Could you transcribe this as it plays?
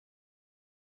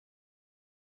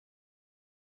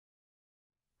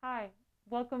Hi,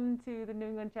 welcome to the New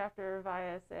England chapter of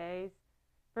ISA's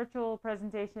virtual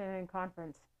presentation and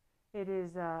conference. It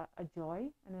is a joy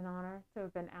and an honor to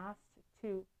have been asked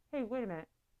to, hey, wait a minute,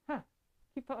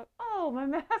 oh, my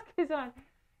mask is on.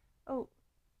 Oh,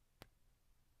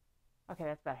 okay,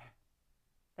 that's better.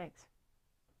 Thanks.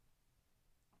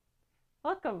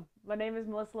 Welcome. My name is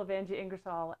Melissa Levangie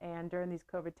Ingersoll, and during these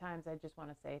COVID times, I just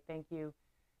want to say thank you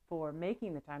for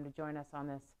making the time to join us on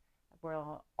this. We're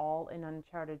all in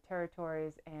uncharted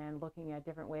territories and looking at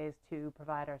different ways to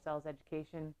provide ourselves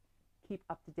education, keep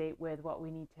up to date with what we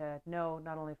need to know,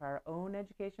 not only for our own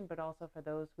education, but also for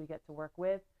those we get to work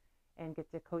with and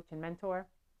get to coach and mentor.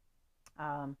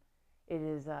 It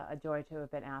is a joy to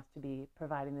have been asked to be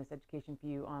providing this education for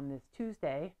you on this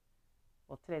Tuesday.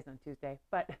 Well, today's not Tuesday,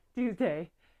 but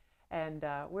Tuesday. And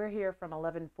we're here from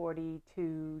 11:40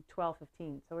 to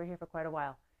 12:15, so we're here for quite a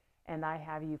while. And I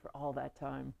have you for all that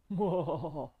time.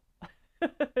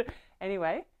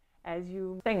 Anyway,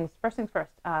 first things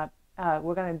first,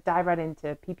 we're going to dive right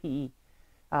into PPE.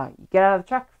 You get out of the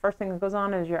truck, first thing that goes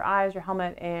on is your eyes, your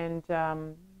helmet, and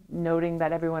noting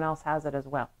that everyone else has it as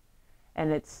well.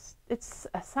 And it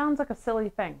sounds like a silly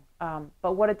thing,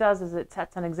 but what it does is it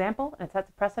sets an example, and it sets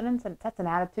a precedence, and it sets an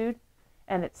attitude,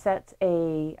 and it sets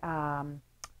a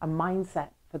mindset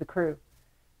for the crew.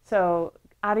 So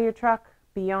out of your truck,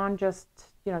 beyond just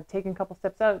taking a couple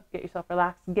steps out, get yourself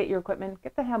relaxed and get your equipment,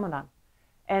 get the helmet on,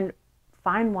 and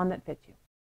find one that fits you.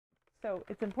 So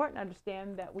it's important to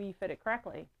understand that we fit it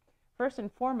correctly. First and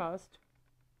foremost,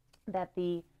 that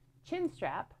the chin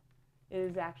strap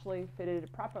is actually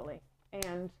fitted properly,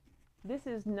 and this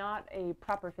is not a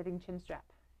proper fitting chin strap.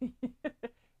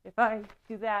 If I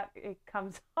do that, it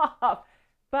comes off.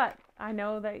 But I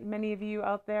know that many of you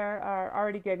out there are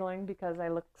already giggling because I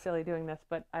look silly doing this,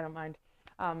 but I don't mind.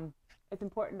 It's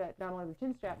important that not only the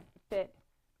chin strap fit,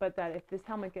 but that if this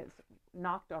helmet gets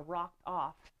knocked or rocked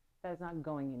off, that it's not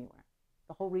going anywhere.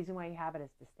 The whole reason why you have it is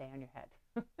to stay on your head.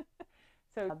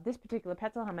 So this particular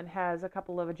Petzl helmet has a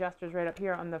couple of adjusters right up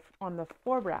here on the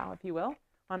forebrow, if you will,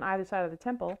 on either side of the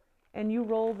temple, and you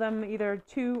roll them either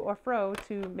to or fro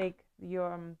to make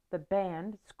your the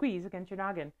band squeeze against your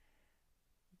noggin.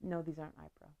 No, these aren't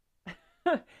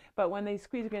iPro. But when they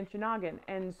squeeze against your noggin,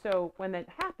 and so when that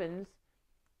happens,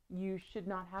 you should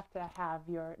not have to have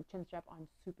your chin strap on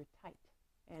super tight.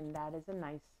 And that is a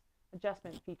nice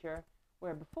adjustment feature,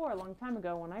 where before, a long time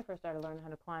ago, when I first started learning how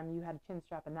to climb, you had a chin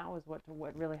strap, and that was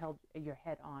what really held your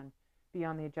head on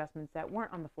beyond the adjustments that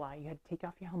weren't on the fly. You had to take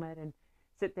off your helmet and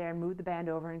sit there and move the band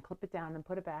over and clip it down and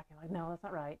put it back. You're like, no, that's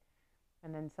not right.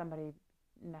 And then somebody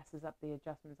messes up the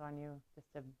adjustments on you just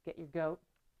to get your goat.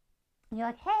 And you're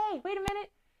like, hey, wait a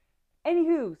minute.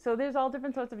 Anywho, so there's all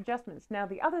different sorts of adjustments. Now,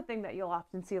 the other thing that you'll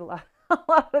often see a lot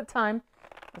of the time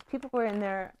is people wearing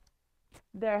their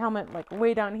helmet like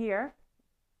way down here,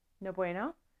 no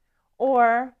bueno,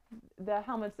 or the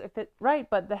helmets fit right,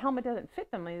 but the helmet doesn't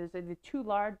fit them. It's either too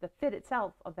large, the fit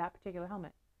itself of that particular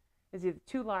helmet is either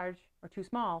too large or too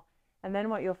small, and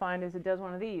then what you'll find is it does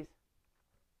one of these.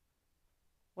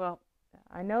 Well,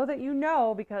 I know that you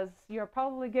know because you're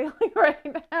probably giggling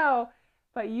right now,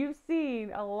 but you've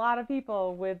seen a lot of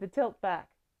people with the tilt back,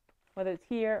 whether it's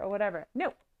here or whatever.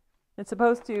 No, it's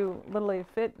supposed to literally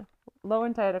fit low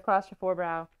and tight across your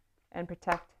forebrow and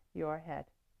protect your head.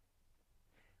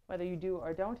 Whether you do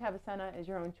or don't have a Senna is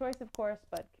your own choice, of course,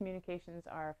 but communications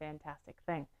are a fantastic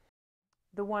thing.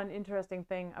 The one interesting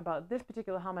thing about this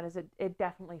particular helmet is it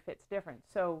definitely fits different.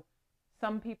 So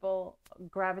some people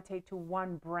gravitate to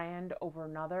one brand over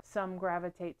another. Some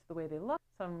gravitate to the way they look.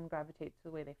 Some gravitate to the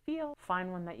way they feel.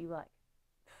 Find one that you like.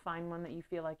 Find one that you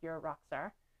feel like you're a rock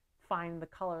star. Find the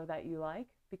color that you like,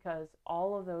 because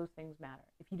all of those things matter.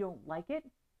 If you don't like it,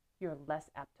 you're less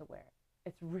apt to wear it.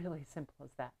 It's really simple as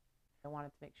that. I wanted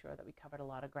to make sure that we covered a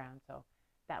lot of ground, so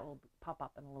that will pop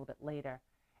up in a little bit later.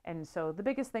 And so the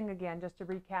biggest thing, again, just to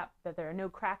recap, that there are no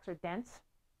cracks or dents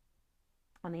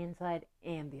on the inside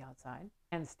and the outside.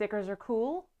 And stickers are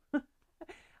cool,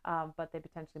 but they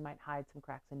potentially might hide some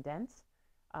cracks and dents.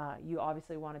 You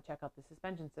obviously want to check out the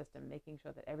suspension system, making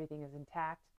sure that everything is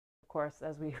intact. Of course,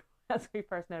 as we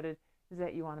first noted, is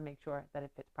that you want to make sure that it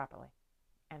fits properly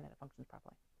and that it functions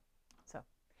properly. So,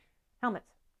 helmets,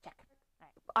 check. All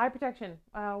right. Eye protection,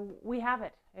 we have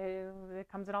it. It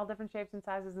comes in all different shapes and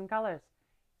sizes and colors.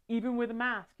 Even with a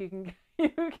mask, you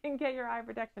can get your eye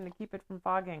protection to keep it from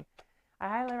fogging. I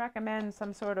highly recommend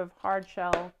some sort of hard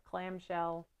shell,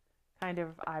 clamshell kind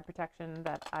of eye protection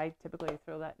that I typically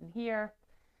throw that in here.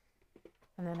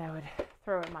 And then I would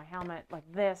throw it in my helmet like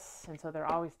this, and so they're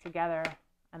always together.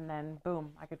 And then,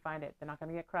 boom, I could find it. They're not going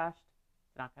to get crushed.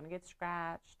 They're not going to get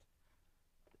scratched.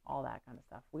 all that kind of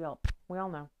stuff. We all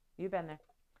know. You've been there.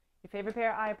 Your favorite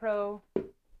pair of iPro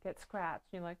gets scratched.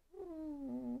 You're like,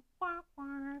 wah,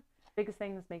 wah. Biggest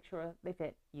thing is make sure they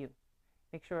fit you.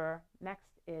 Make sure next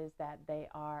is that they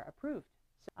are approved.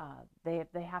 So, they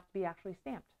have to be actually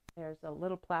stamped. There's a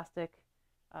little plastic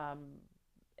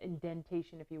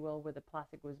indentation, if you will, where the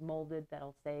plastic was molded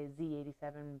that'll say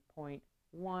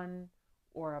Z87.1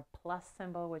 or a plus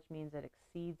symbol, which means it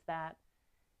exceeds that.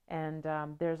 And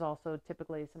there's also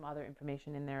typically some other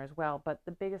information in there as well. But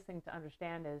the biggest thing to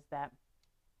understand is that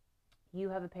you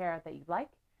have a pair that you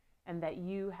like, and that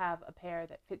you have a pair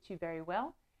that fits you very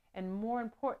well, and more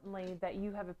importantly, that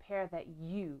you have a pair that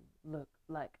you look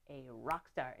like a rock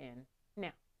star in.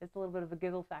 Now, it's a little bit of a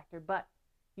giggle factor, but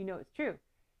you know it's true.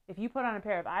 If you put on a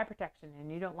pair of eye protection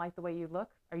and you don't like the way you look,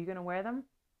 are you going to wear them?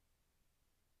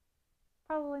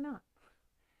 Probably not.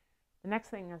 The next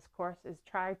thing, of course, is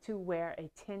try to wear a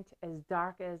tint as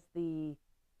dark as the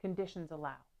conditions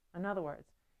allow. In other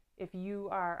words, if you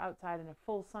are outside in a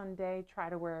full sun day, try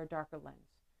to wear a darker lens.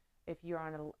 If you're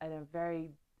on a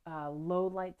very low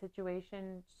light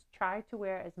situation, just try to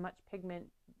wear as much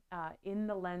pigment in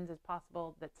the lens as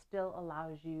possible that still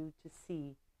allows you to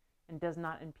see and does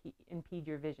not impede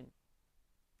your vision.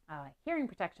 Hearing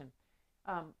protection.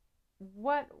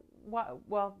 Well,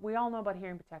 we all know about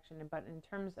hearing protection, but in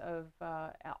terms of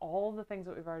all the things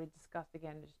that we've already discussed,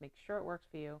 again, just make sure it works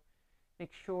for you.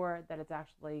 Make sure that it's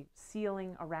actually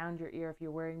sealing around your ear if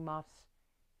you're wearing muffs.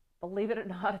 Believe it or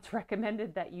not, it's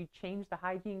recommended that you change the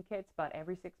hygiene kits about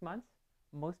every 6 months.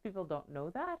 Most people don't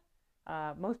know that.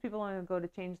 Most people only go to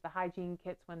change the hygiene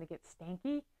kits when they get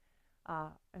stanky,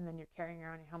 and then you're carrying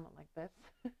around your helmet like this.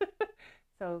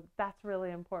 So that's really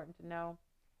important to know.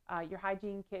 Your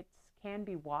hygiene kits can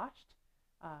be washed.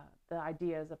 The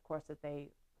idea is, of course, that they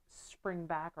spring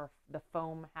back, or the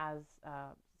foam has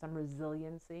some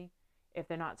resiliency. If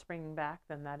they're not springing back,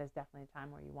 then that is definitely a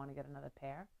time where you want to get another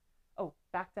pair. Oh,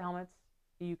 back to helmets.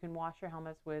 You can wash your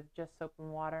helmets with just soap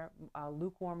and water,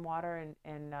 lukewarm water,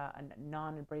 and a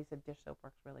non-abrasive dish soap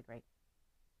works really great.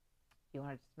 If you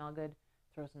want it to smell good,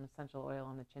 throw some essential oil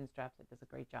on the chin straps. It does a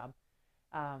great job.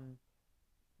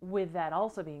 With that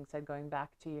also being said, going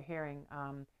back to your hearing,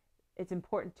 it's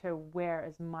important to wear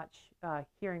as much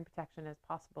hearing protection as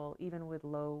possible, even with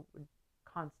low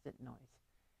constant noise.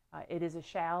 It is a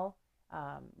shall.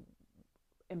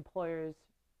 Employers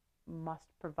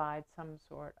must provide some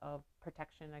sort of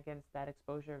protection against that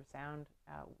exposure of sound.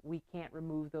 We can't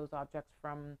remove those objects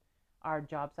from our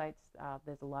job sites.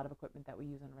 There's a lot of equipment that we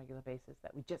use on a regular basis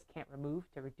that we just can't remove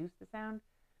to reduce the sound.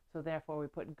 So therefore we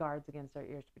put guards against our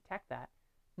ears to protect that.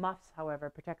 Muffs, however,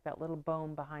 protect that little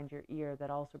bone behind your ear that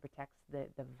also protects the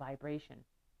vibration.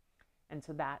 And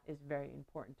so that is very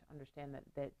important to understand, that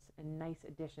that's a nice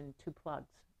addition to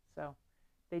plugs. So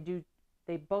they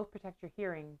both protect your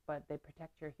hearing, but they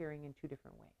protect your hearing in two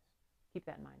different ways. Keep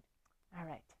that in mind. All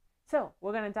right. So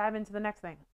we're going to dive into the next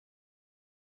thing.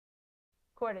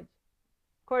 Cordage.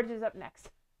 Cordage is up next.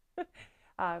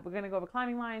 We're going to go over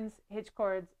climbing lines, hitch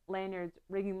cords, lanyards,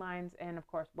 rigging lines, and of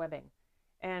course webbing.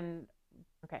 And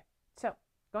okay, so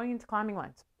going into climbing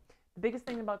lines. The biggest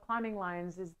thing about climbing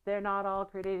lines is they're not all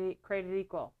created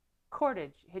equal.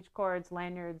 Cordage, hitch cords,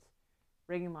 lanyards,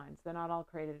 rigging lines, they're not all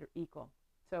created equal.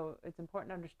 So it's important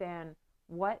to understand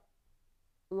what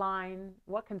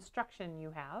construction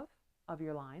you have of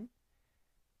your line,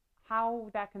 how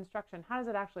does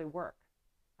it actually work?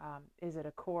 Is it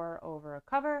a core over a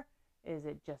cover? Is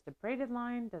it just a braided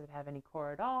line? Does it have any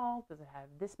core at all? Does it have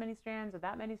this many strands or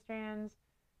that many strands?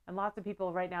 And lots of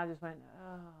people right now just went,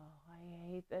 oh,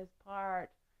 I hate this part.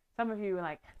 Some of you are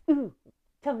like, ooh,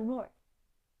 tell me more.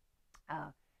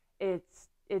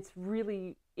 It's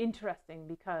really interesting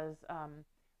because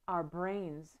our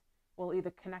brains will either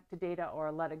connect to data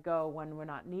or let it go when we're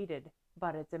not needed,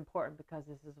 but it's important because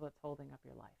this is what's holding up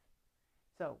your life.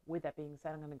 So with that being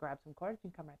said, I'm going to grab some cordage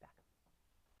and come right back.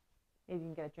 Maybe you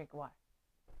can get a drink of water.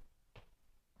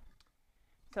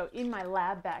 So in my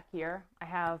lab back here, I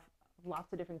have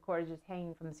lots of different cordages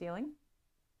hanging from the ceiling.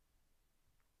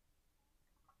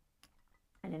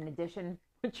 And in addition,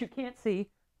 which you can't see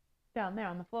down there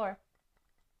on the floor,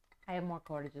 I have more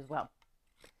cordage as well.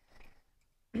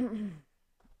 I'm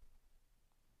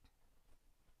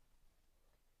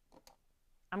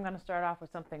going to start off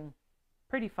with something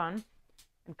pretty fun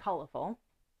and colorful.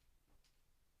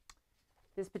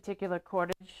 This particular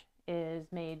cordage is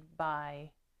made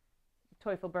by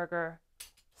Teufelberger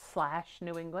 /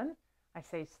 New England. I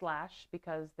say /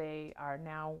 because they are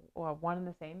now one and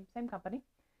the same company.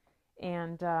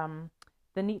 And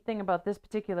the neat thing about this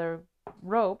particular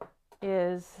rope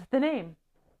is the name.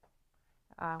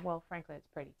 Well, frankly, it's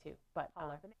pretty too, but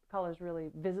color is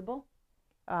really visible.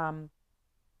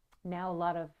 Now a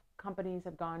lot of companies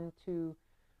have gone to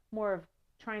more of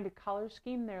trying to color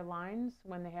scheme their lines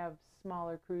when they have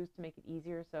smaller crews to make it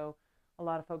easier. So a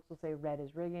lot of folks will say red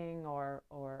is rigging, or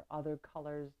other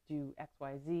colors do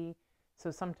XYZ. So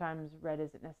sometimes red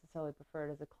isn't necessarily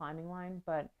preferred as a climbing line,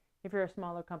 but if you're a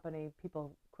smaller company,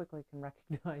 people quickly can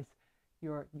recognize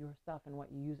your stuff and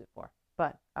what you use it for.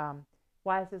 But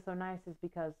why is this so nice is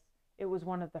because it was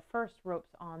one of the first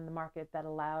ropes on the market that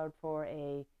allowed for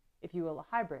a, if you will, a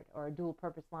hybrid or a dual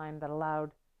purpose line that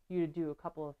allowed you to do a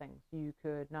couple of things. You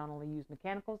could not only use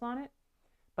mechanicals on it,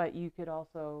 but you could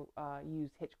also use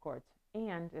hitch cords,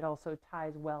 and it also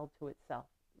ties well to itself.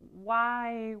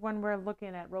 Why, when we're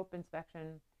looking at rope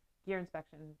inspection, gear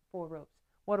inspection for ropes,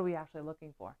 what are we actually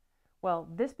looking for? Well,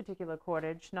 this particular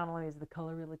cordage, not only is the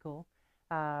color really cool,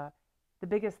 the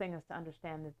biggest thing is to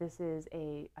understand that this is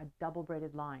a double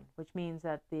braided line, which means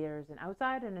that there's an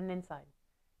outside and an inside.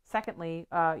 Secondly,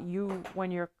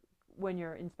 when you're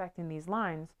inspecting these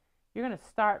lines, you're going to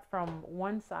start from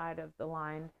one side of the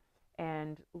line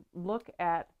and look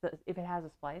at if it has a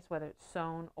splice, whether it's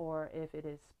sewn or if it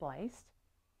is spliced.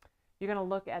 You're going to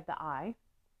look at the eye,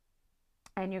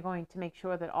 and you're going to make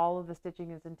sure that all of the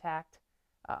stitching is intact,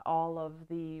 all of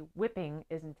the whipping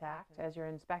is intact as you're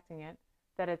inspecting it,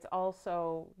 that it's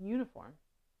also uniform.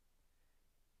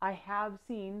 I have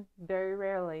seen very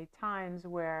rarely times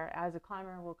where, as a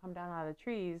climber will come down out of the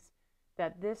trees,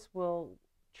 that this will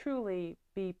truly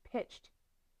be pitched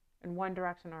in one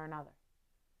direction or another.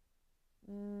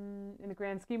 In the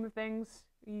grand scheme of things,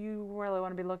 you really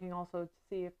want to be looking also to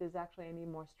see if there's actually any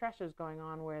more stressors going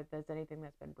on, where there's anything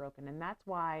that's been broken. And that's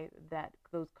why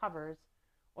those covers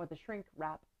or the shrink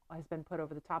wrap has been put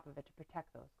over the top of it to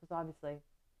protect those. Because obviously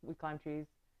we climb trees,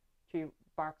 tree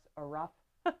barks are rough.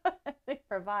 They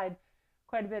provide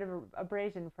quite a bit of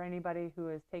abrasion for anybody who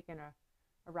has taken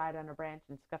a ride on a branch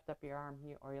and scuffed up your arm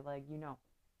or your leg,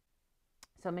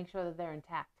 So make sure that they're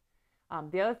intact.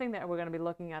 The other thing that we're going to be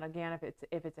looking at, again,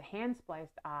 if it's a hand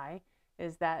spliced eye,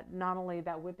 is that not only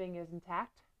that whipping is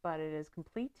intact, but it is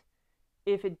complete.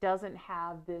 If it doesn't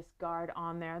have this guard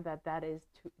on there, that is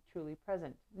truly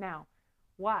present. Now,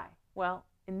 why? Well,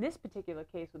 in this particular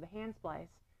case with the hand splice,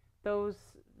 those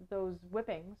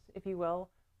whippings, if you will,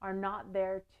 are not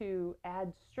there to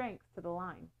add strength to the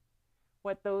line.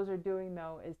 What those are doing,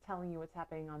 though, is telling you what's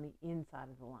happening on the inside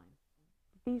of the line.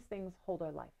 These things hold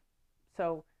our life.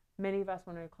 So many of us,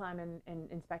 when we're climbing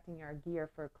and inspecting our gear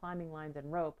for climbing lines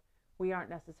and rope, we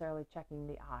aren't necessarily checking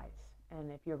the eyes.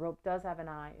 And if your rope does have an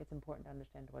eye, it's important to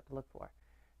understand what to look for.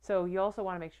 So you also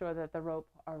want to make sure that the rope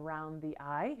around the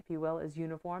eye, if you will, is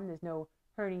uniform. There's no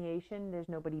herniation. There's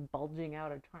nobody bulging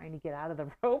out or trying to get out of the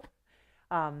rope.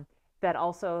 That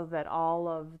all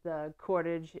of the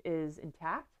cordage is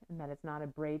intact and that it's not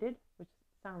abraded, which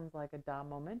sounds like a duh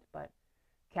moment, but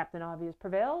Captain Obvious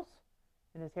prevails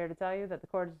and is here to tell you that the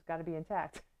cordage has got to be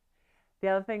intact. The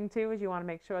other thing too is you want to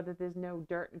make sure that there's no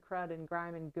dirt and crud and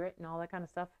grime and grit and all that kind of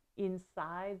stuff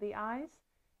inside the eyes,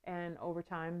 and over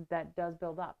time that does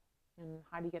build up. And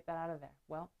how do you get that out of there?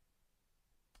 Well,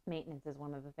 maintenance is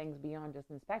one of the things beyond just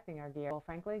inspecting our gear. Well,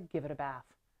 frankly, give it a bath.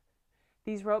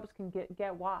 These ropes can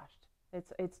get washed.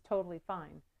 It's totally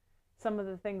fine. Some of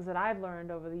the things that I've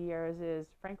learned over the years is,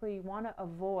 frankly, you want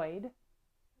to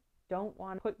don't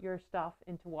want to put your stuff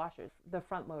into washers, the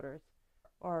front loaders,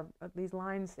 or these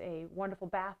lines, a wonderful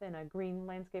bath in a green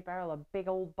landscape barrel, a big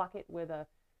old bucket with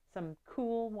some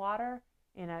cool water,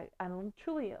 and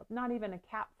truly not even a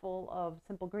cap full of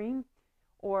simple green,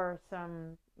 or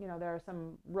some, there are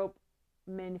some rope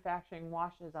manufacturing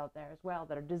washes out there as well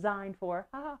that are designed for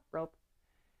rope.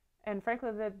 And frankly,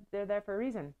 they're there for a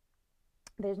reason.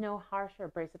 There's no harsh or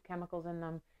abrasive chemicals in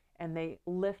them, and they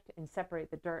lift and separate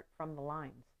the dirt from the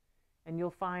lines. And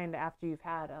you'll find after you've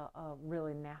had a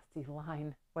really nasty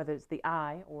line, whether it's the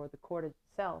eye or the cordage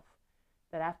itself,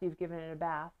 that after you've given it a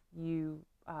bath, you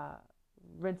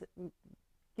rinse it,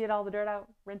 get all the dirt out,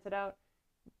 rinse it out,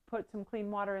 put some clean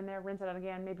water in there, rinse it out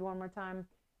again, maybe one more time,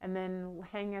 and then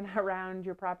hang it around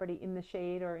your property in the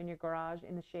shade or in your garage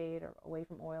in the shade or away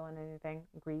from oil and anything,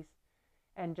 grease,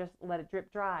 and just let it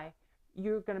drip dry.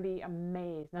 You're going to be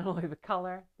amazed, not only the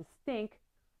color, the stink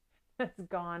that's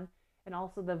gone, and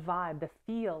also the vibe, the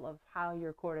feel of how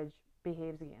your cordage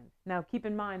behaves again. Now, keep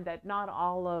in mind that not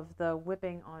all of the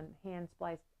whipping on hand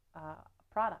spliced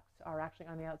products are actually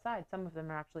on the outside. Some of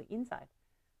them are actually inside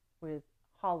with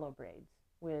hollow braids,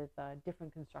 with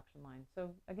different construction lines. So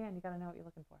again, you got to know what you're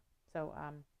looking for. So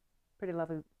pretty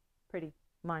lovely, pretty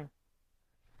line.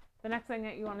 The next thing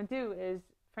that you want to do is,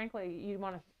 frankly, you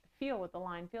want to feel what the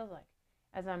line feels like.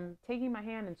 as I'm taking my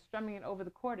hand and strumming it over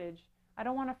the cordage, I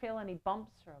don't want to feel any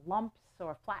bumps or lumps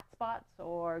or flat spots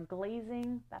or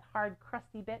glazing, that hard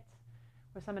crusty bits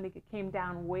where somebody came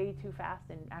down way too fast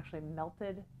and actually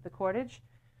melted the cordage.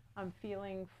 I'm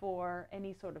feeling for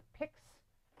any sort of picks.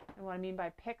 And what I mean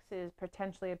by picks is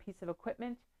potentially a piece of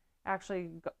equipment. I actually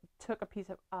took a piece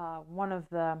of one of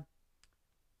the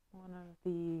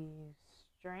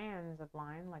strands of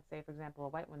line, like say for example a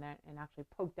white one there, and actually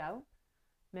poked out.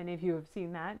 Many of you have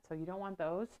seen that, so you don't want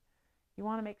those. You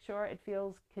want to make sure it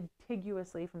feels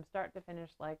contiguously from start to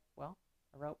finish, like, well,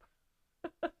 a rope.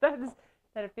 that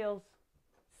it feels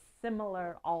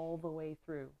similar all the way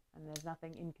through, and there's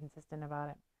nothing inconsistent about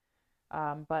it.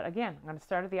 But again, I'm going to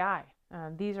start at the eye.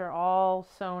 These are all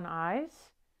sewn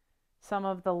eyes. Some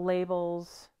of the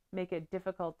labels make it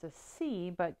difficult to see,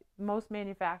 but most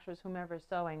manufacturers, whomever is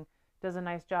sewing, does a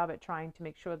nice job at trying to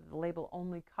make sure that the label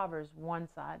only covers one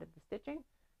side of the stitching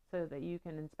so that you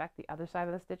can inspect the other side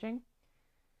of the stitching.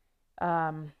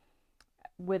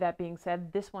 With that being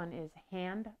said, this one is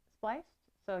hand spliced,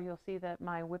 so you'll see that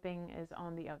my whipping is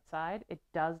on the outside. It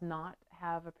does not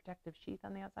have a protective sheath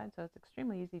on the outside, so it's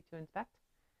extremely easy to inspect.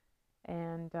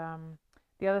 And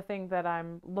the other thing that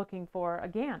I'm looking for,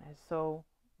 again, is so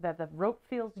that the rope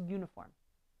feels uniform,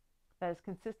 that is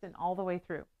consistent all the way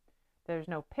through. There's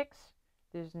no picks,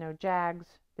 there's no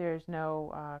jags, there's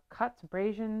no cuts,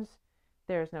 abrasions,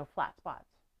 there's no flat spots,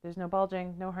 there's no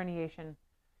bulging, no herniation,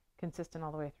 consistent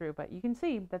all the way through. But you can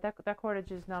see that that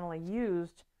cordage is not only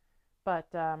used, but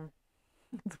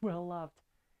it's well loved,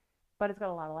 but it's got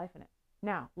a lot of life in it.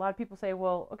 Now, a lot of people say,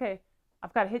 well, okay,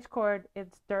 I've got a hitch cord,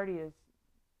 it's dirty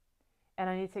and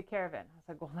I need to take care of it. I was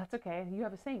like, well, that's okay. You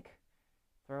have a sink.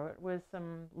 Throw it with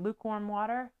some lukewarm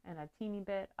water and a teeny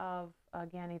bit of,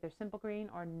 again, either simple green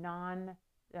or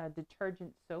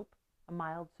non-detergent soap, a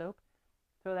mild soap.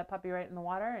 Throw that puppy right in the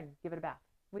water and give it a bath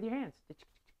with your hands.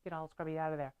 Get all scrubby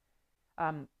out of there.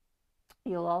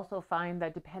 You'll also find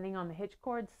that depending on the hitch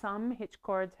cord, some hitch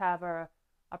cords have a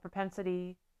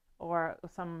propensity or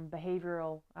some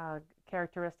behavioral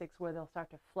characteristics where they'll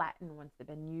start to flatten once they've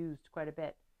been used quite a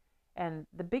bit. And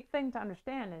the big thing to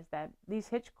understand is that these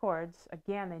hitch cords,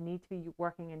 again, they need to be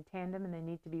working in tandem and they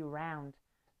need to be round.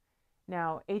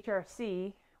 Now,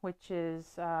 HRC, which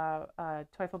is a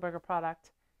Teufelberger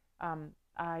product,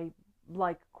 I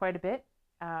like quite a bit.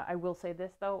 I will say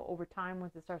this, though, over time,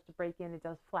 once it starts to break in, it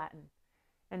does flatten.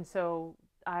 And so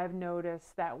I've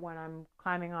noticed that when I'm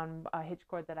climbing on a hitch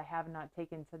cord that I have not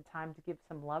taken some time to give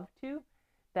some love to,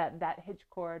 that hitch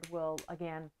cord will,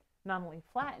 again, not only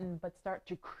flatten, but start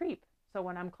to creep. So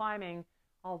when I'm climbing,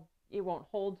 it won't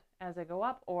hold as I go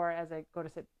up, or as I go to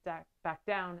sit back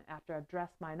down after I've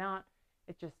dressed my knot,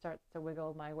 it just starts to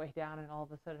wiggle my way down, and all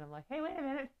of a sudden I'm like, hey, wait a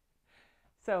minute.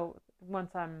 So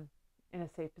once I'm in a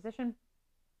safe position,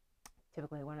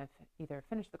 typically when I've either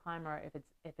finished the climb or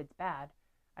if it's bad,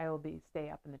 I will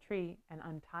stay up in the tree and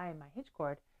untie my hitch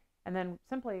cord, and then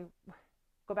simply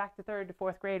go back to 3rd to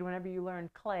 4th grade. Whenever you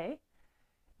learn clay,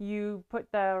 you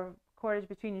put the cordage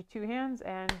between your two hands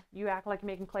and you act like you're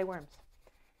making clay worms.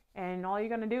 And all you're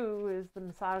going to do is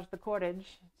massage the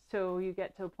cordage so you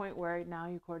get to a point where now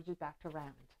your cordage is back to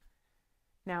round.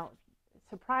 Now,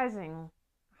 surprising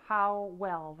how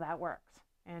well that works.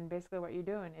 And basically what you're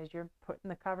doing is you're putting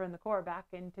the cover and the core back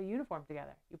into uniform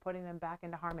together. You're putting them back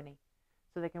into harmony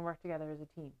so they can work together as a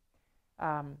team.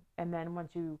 And then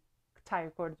once you tie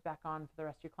your cordage back on for the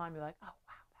rest of your climb, you're like, oh,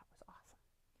 wow, that was awesome.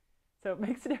 So it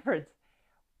makes a difference.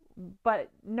 But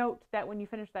note that when you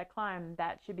finish that climb,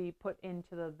 that should be put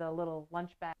into the little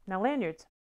lunch bag. Now, lanyards.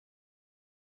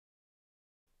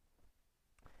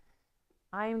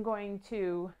 I am going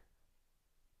to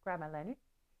grab my lanyard.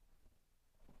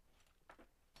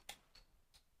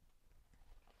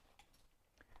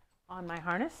 On my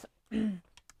harness.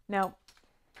 Now,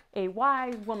 a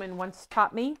wise woman once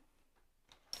taught me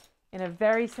in a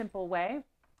very simple way,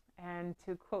 and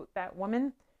to quote that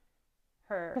woman,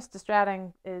 Krista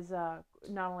Stratton is not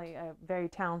only a very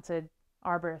talented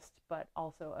arborist, but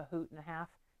also a hoot and a half.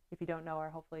 If you don't know her,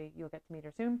 hopefully you'll get to meet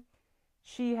her soon.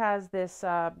 She has this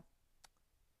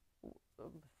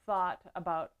thought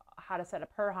about how to set up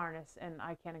her harness, and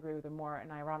I can't agree with her more.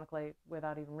 And ironically,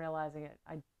 without even realizing it,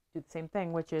 I do the same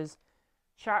thing, which is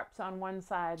sharps on one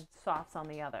side, softs on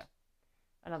the other.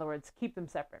 In other words, keep them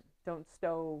separate. Don't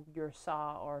stow your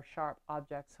saw or sharp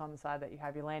objects on the side that you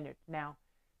have your lanyard. Now,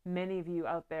 many of you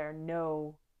out there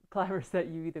know climbers that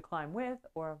you either climb with,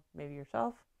 or maybe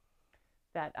yourself,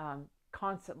 that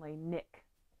constantly nick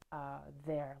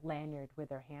their lanyard with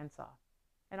their handsaw.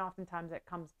 And oftentimes it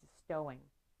comes to stowing.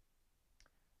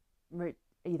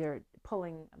 either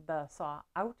pulling the saw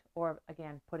out or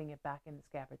again putting it back in the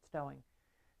scabbard stowing.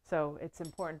 So it's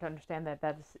important to understand that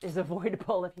that is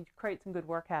avoidable if you create some good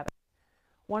work habits.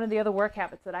 One of the other work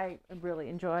habits that I really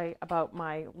enjoy about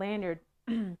my lanyard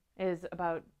is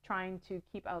about trying to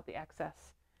keep out the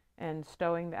excess and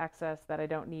stowing the excess that I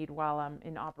don't need while I'm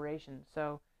in operation.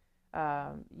 So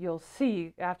you'll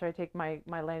see after I take my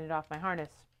lanyard off my harness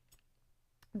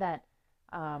that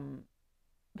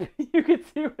you can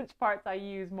see which parts I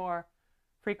use more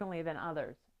frequently than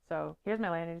others. So here's my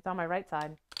lanyard. It's on my right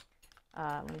side.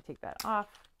 Let me take that off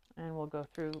and we'll go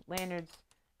through lanyards,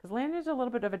 because lanyards are a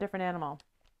little bit of a different animal.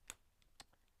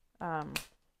 And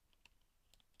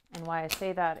why I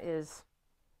say that is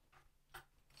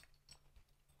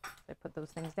I put those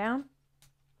things down.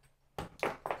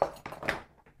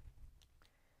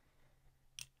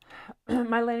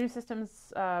 My lanyard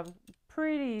system's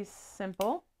pretty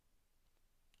simple.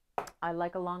 I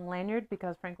like a long lanyard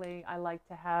because frankly I like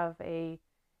to have a,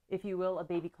 if you will, a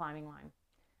baby climbing line.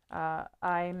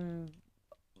 I'm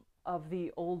of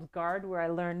the old guard where I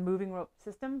learned moving rope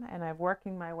system, and I'm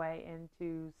working my way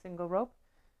into single rope,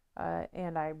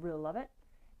 and I really love it.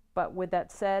 But with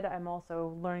that said, I'm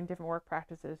also learning different work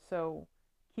practices, so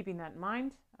keeping that in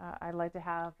mind, I like to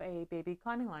have a baby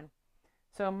climbing line.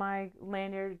 So my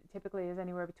lanyard typically is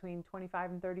anywhere between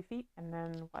 25 and 30 feet, and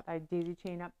then I daisy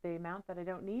chain up the amount that I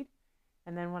don't need,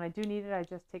 and then when I do need it, I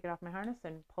just take it off my harness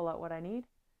and pull out what I need,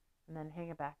 and then hang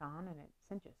it back on, and it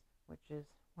cinches, which is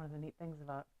one of the neat things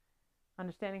about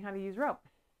understanding how to use rope,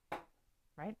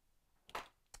 right?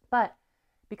 But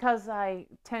because I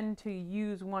tend to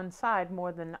use one side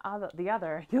more than the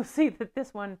other, you'll see that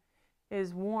this one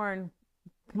is worn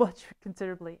much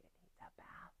considerably. It needs a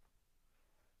bath.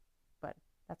 But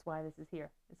that's why this is here.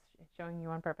 It's showing you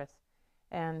on purpose.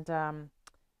 And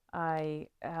I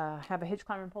have a hitch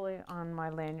climber pulley on my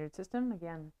lanyard system,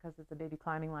 again, because it's a baby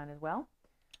climbing line as well.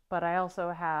 But I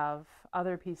also have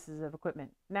other pieces of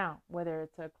equipment. Now, whether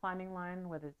it's a climbing line,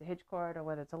 whether it's a hitch cord, or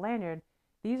whether it's a lanyard,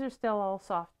 these are still all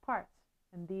soft parts,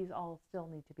 and these all still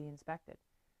need to be inspected.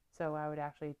 So I would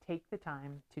actually take the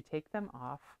time to take them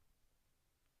off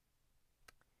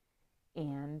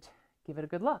and give it a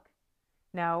good look.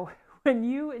 Now, when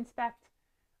you inspect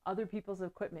other people's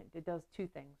equipment, it does two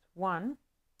things. One,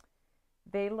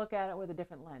 they look at it with a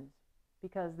different lens,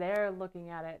 because they're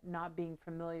looking at it not being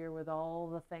familiar with all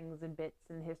the things and bits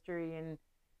and history and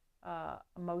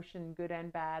emotion, good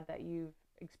and bad, that you've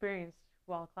experienced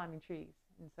while climbing trees.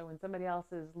 And so when somebody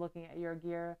else is looking at your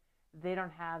gear, they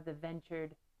don't have the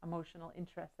ventured emotional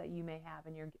interest that you may have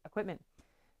in your equipment.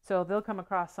 So they'll come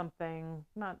across something,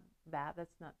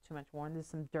 that's not too much worn. There's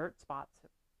some dirt spots,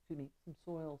 some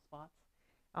soil spots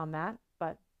on that.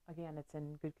 But again, it's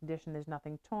in good condition. There's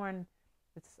nothing torn.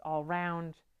 It's all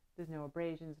round. There's no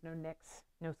abrasions, no nicks,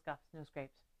 no scuffs, no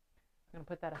scrapes. I'm going to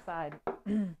put that aside.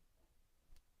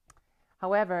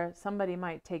 However, somebody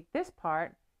might take this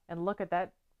part and look at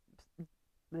that.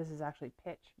 This is actually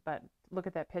pitch, but look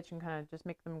at that pitch and kind of just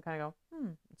make them kind of go,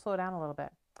 slow down a little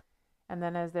bit. And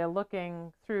then as they're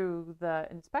looking through the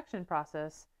inspection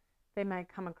process, they might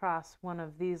come across one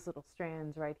of these little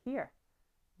strands right here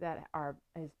that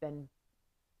has been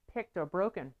picked or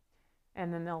broken.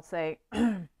 And then they'll say, I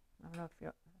don't know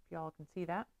if y'all can see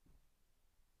that.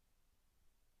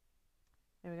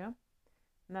 There we go.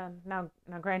 Now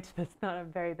granted, that's not a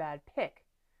very bad pick.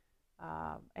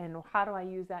 And how do I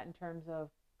use that in terms of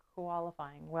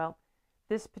qualifying? Well,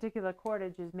 this particular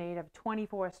cordage is made of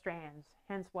 24 strands,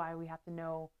 hence why we have to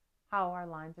know how our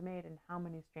lines are made and how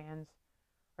many strands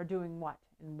are doing what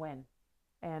and when.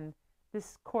 And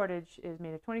this cordage is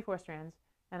made of 24 strands,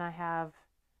 and I have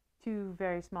two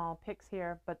very small picks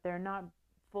here, but they're not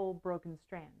full broken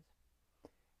strands.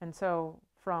 And so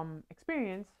from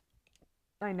experience,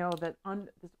 I know that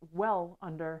well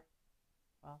under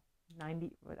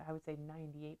 90, I would say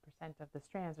 98% of the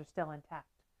strands are still intact.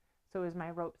 So is my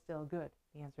rope still good?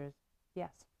 The answer is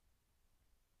yes.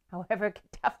 However, it can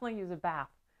definitely use a bath.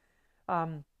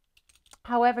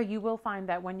 However, you will find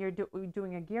that when you're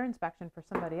doing a gear inspection for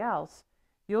somebody else,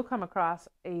 you'll come across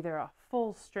either a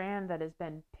full strand that has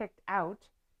been picked out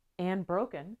and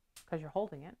broken because you're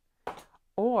holding it,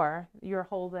 or you're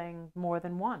holding more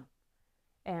than one.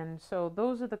 And so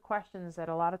those are the questions that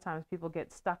a lot of times people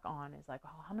get stuck on, is like,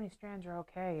 oh, how many strands are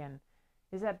okay? And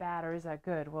is that bad or is that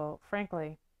good? Well,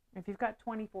 frankly, if you've got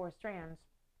 24 strands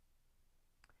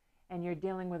and you're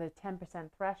dealing with a 10%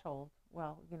 threshold,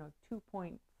 well,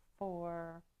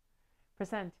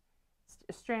 2.4%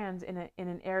 strands in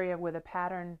an area where the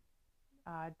pattern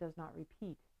does not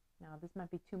repeat. Now, this might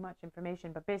be too much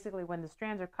information, but basically when the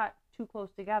strands are cut too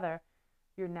close together,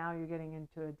 you're getting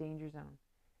into a danger zone.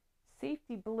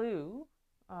 Safety Blue,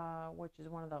 which is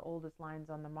one of the oldest lines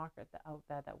on the market out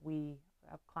there that we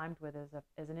have climbed with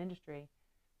as an industry,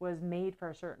 was made for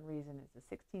a certain reason. It's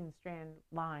a 16-strand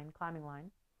line, climbing line.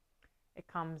 It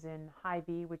comes in high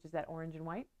V, which is that orange and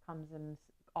white, comes in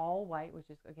all white, which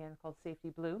is again called Safety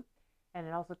Blue, and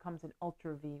it also comes in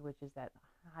ultra V, which is that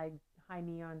high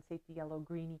neon safety yellow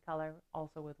greeny color,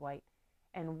 also with white.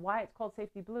 And why it's called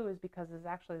Safety Blue is because it's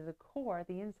actually the core,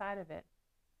 the inside of it,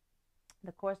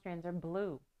 the core strands are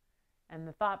blue. And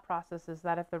the thought process is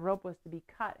that if the rope was to be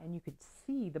cut and you could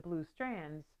see the blue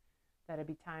strands, that it'd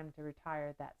be time to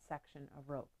retire that section of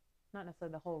rope. Not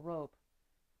necessarily the whole rope,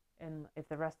 and if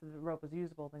the rest of the rope is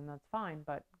usable, then that's fine,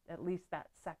 but at least that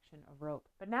section of rope.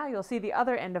 But now you'll see the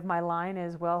other end of my line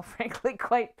is, well, frankly,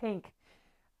 quite pink.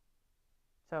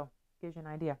 So, gives you an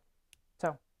idea.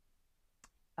 So,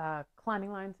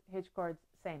 climbing lines, hitch cords,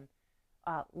 same.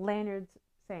 Lanyards,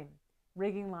 same.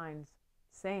 Rigging lines,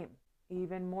 same.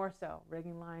 Even more so.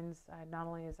 Rigging lines, not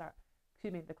only is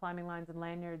the climbing lines and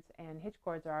lanyards and hitch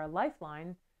cords are our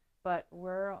lifeline, but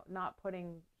we're not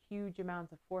putting huge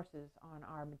amounts of forces on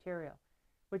our material,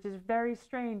 which is very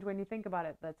strange when you think about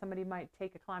it, that somebody might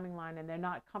take a climbing line and they're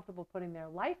not comfortable putting their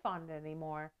life on it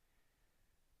anymore,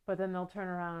 but then they'll turn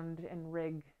around and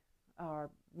rig or,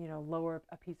 lower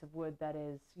a piece of wood that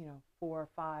is, 4 or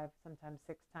 5, sometimes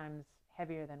 6 times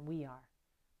heavier than we are.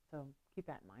 So keep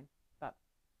that in mind. But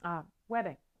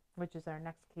webbing, which is our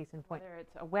next case in point. Whether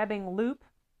it's a webbing loop,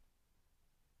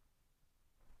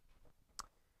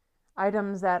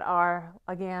 items that are,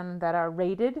 again, that are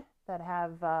rated, that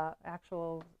have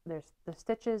there's the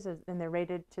stitches, and they're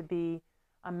rated to be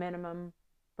a minimum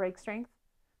break strength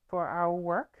for our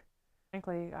work.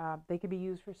 Frankly, they could be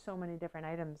used for so many different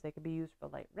items. They could be used for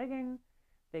light rigging.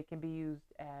 They can be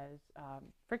used as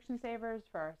friction savers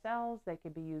for our cells. They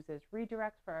could be used as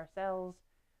redirects for our cells.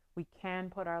 We can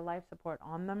put our life support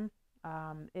on them.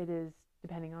 It is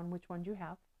depending on which ones you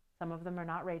have. Some of them are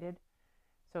not rated,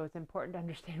 so it's important to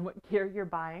understand what gear you're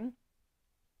buying.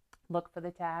 Look for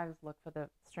the tags, look for the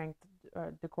strength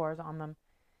decors on them.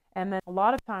 And then a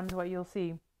lot of times what you'll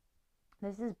see,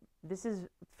 this is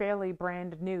fairly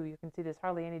brand new. You can see there's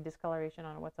hardly any discoloration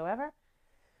on it whatsoever.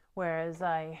 Whereas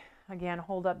I, again,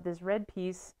 hold up this red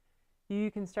piece,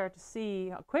 you can start to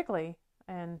see quickly,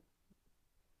 and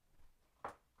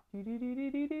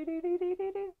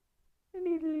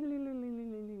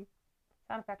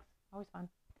sound effects, always fun.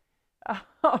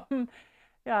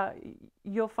 Yeah,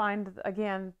 you'll find,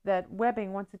 again, that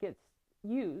webbing, once it gets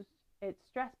used, its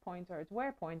stress points or its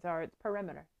wear points are its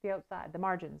perimeter, the outside, the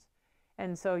margins.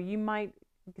 And so you might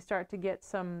start to get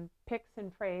some picks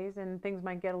and frays, and things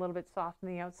might get a little bit soft on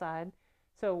the outside.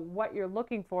 So what you're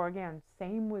looking for, again,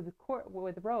 same with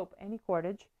rope, any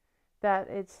cordage, that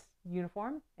it's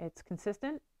uniform, it's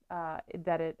consistent,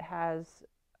 that it has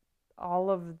all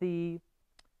of the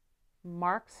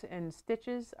marks and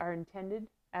stitches are intended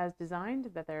as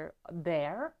designed, that they're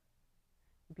there.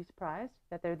 You'd be surprised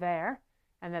that they're there,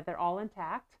 and that they're all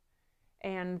intact,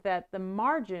 and that the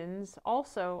margins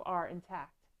also are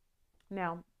intact.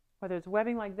 Now, whether it's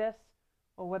webbing like this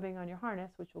or webbing on your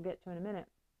harness, which we'll get to in a minute,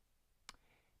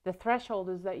 the threshold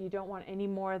is that you don't want any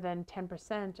more than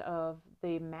 10% of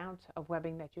the amount of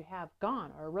webbing that you have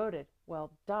gone or eroded.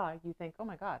 Well, duh, you think, oh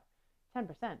my God,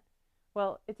 10%.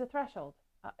 Well, it's a threshold.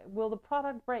 Will the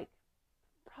product break?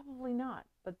 Probably not,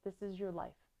 but this is your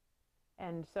life.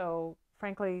 And so,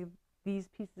 frankly, these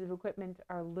pieces of equipment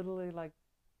are literally like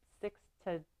 $6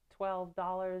 to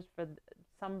 $12 for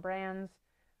some brands.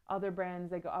 Other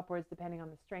brands, they go upwards depending on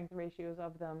the strength ratios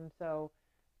of them. So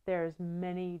there's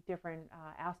many different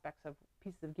aspects of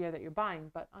pieces of gear that you're buying,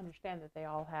 but understand that they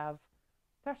all have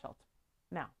thresholds.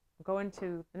 Now, we'll go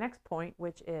into the next point,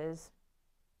 which is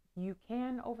you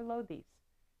can overload these.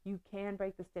 You can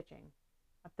break the stitching.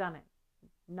 I've done it,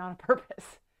 not on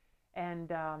purpose. And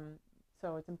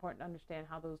so it's important to understand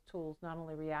how those tools not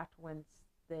only react when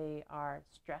they are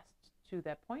stressed to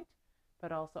that point,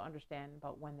 but also understand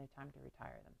about when they're time to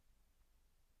retire them.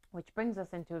 Which brings us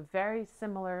into a very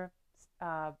similar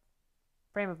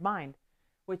frame of mind,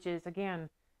 which is, again,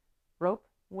 rope,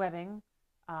 webbing,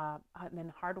 and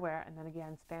then hardware, and then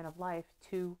again, span of life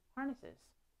to harnesses,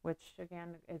 which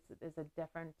again is a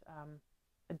different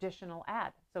additional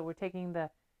add. So we're taking the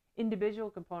individual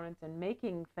components and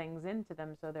making things into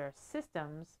them so they're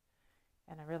systems,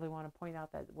 and I really want to point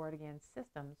out that word again,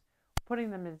 systems, putting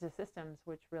them into systems,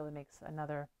 which really makes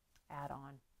another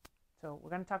add-on. So we're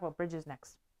going to talk about bridges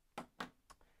next.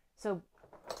 So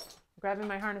grabbing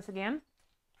my harness again,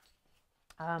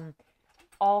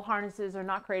 all harnesses are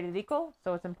not created equal,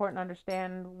 so it's important to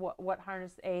understand what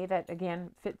harness that again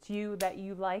fits you, that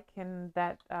you like, and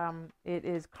that it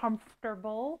is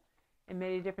comfortable in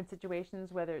many different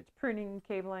situations, whether it's pruning,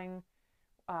 cabling,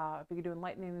 if you're doing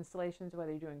lightning installations, whether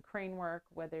you're doing crane work,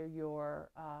 whether you're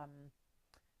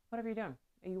whatever you're doing.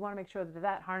 You want to make sure that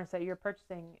that harness that you're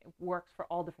purchasing works for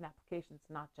all different applications,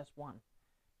 not just one.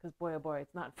 Because boy, oh boy,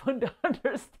 it's not fun to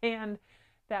understand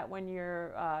that when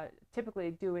you're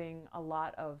typically doing a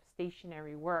lot of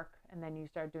stationary work and then you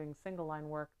start doing single line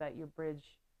work, that your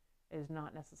bridge is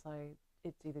not necessarily,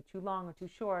 it's either too long or too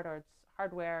short, or it's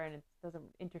hardware and it doesn't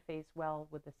interface well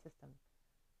with the system.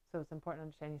 So it's important to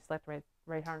understand you select the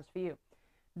right harness for you.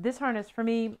 This harness for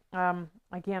me,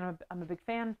 again, I'm a big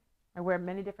fan. I wear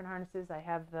many different harnesses. I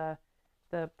have the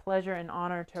pleasure and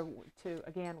honor to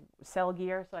again sell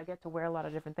gear, so I get to wear a lot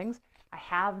of different things. I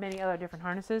have many other different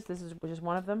harnesses. This is just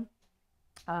one of them.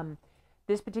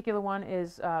 This particular one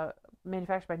is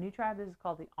manufactured by New Tribe. This is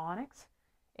called the Onyx,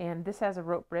 and this has a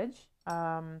rope bridge.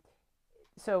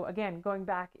 So again, going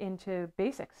back into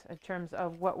basics in terms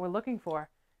of what we're looking for.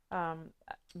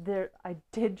 I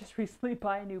did just recently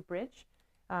buy a new bridge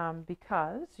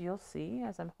because you'll see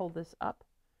as I hold this up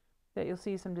that you'll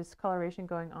see some discoloration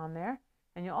going on there.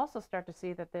 And you'll also start to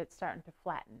see that it's starting to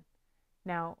flatten.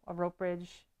 Now, a rope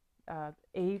bridge,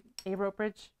 a rope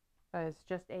bridge is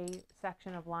just a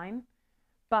section of line.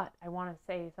 But I want to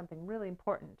say something really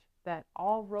important, that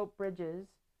all rope bridges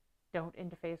don't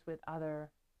interface with other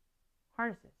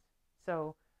harnesses.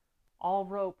 So all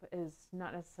rope is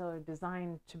not necessarily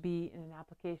designed to be in an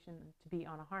application to be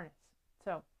on a harness.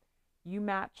 So you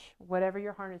match whatever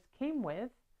your harness came with,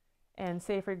 and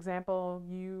say, for example,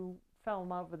 you fell in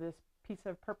love with this piece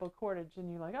of purple cordage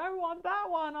and you're like, I want that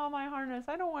one on my harness.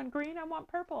 I don't want green, I want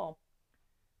purple.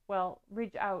 Well,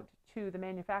 reach out to the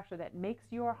manufacturer that makes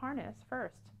your harness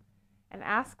first and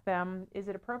ask them, is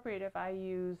it appropriate if I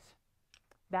use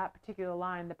that particular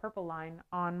line, the purple line,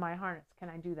 on my harness? Can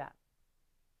I do that?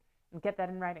 And get that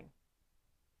in writing.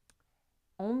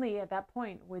 Only at that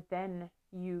point would then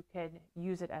you could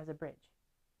use it as a bridge.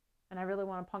 And I really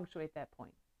want to punctuate that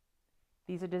point.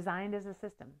 These are designed as a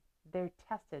system. They're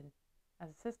tested as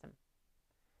a system.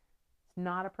 It's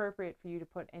not appropriate for you to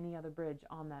put any other bridge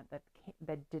on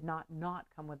that did not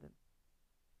come with the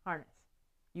harness.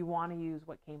 You want to use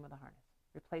what came with the harness.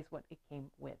 Replace what it came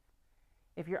with.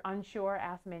 If you're unsure,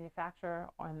 ask the manufacturer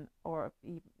or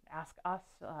ask us,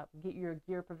 get your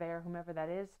gear purveyor, whomever that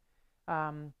is.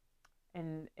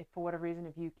 And if for whatever reason,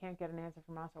 if you can't get an answer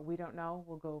from us or we don't know,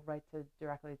 we'll go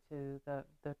directly to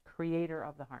the creator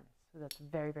of the harness. So that's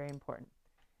very, very important.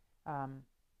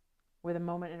 With a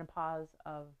moment and a pause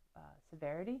of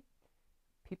severity,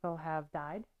 people have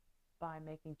died by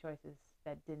making choices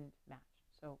that didn't match.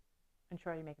 So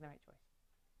ensure you're making the right choice.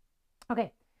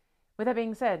 Okay, with that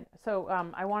being said, so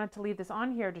I wanted to leave this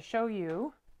on here to show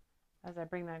you, as I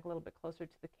bring that a little bit closer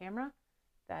to the camera,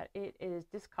 that it is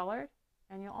discolored.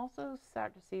 And you'll also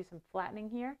start to see some flattening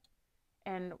here.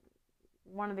 And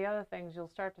one of the other things you'll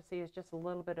start to see is just a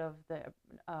little bit of the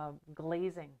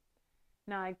glazing.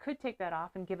 Now, I could take that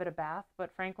off and give it a bath,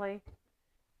 but frankly,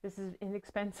 this is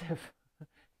inexpensive.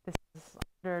 This is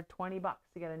under 20 bucks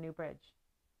to get a new bridge.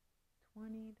 $20.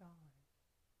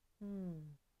 I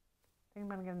think I'm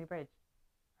going to get a new bridge.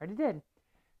 Already did.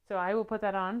 So I will put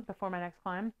that on before my next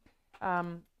climb.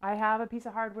 I have a piece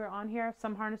of hardware on here.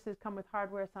 Some harnesses come with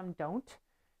hardware, some don't.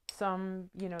 Some,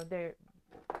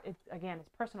 again, it's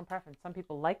personal preference. Some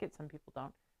people like it, some people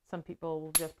don't. Some people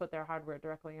will just put their hardware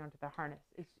directly onto their harness.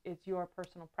 It's your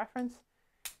personal preference.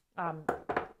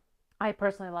 I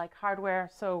personally like hardware.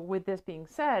 So with this being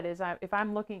said, if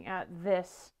I'm looking at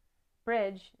this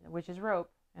bridge, which is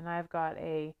rope, and I've got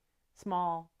a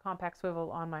small compact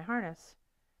swivel on my harness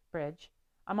bridge,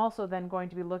 I'm also then going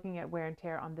to be looking at wear and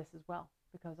tear on this as well,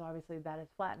 because obviously that is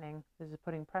flattening. This is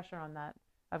putting pressure on that.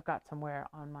 I've got some wear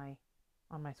on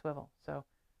my swivel. So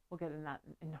we'll get in that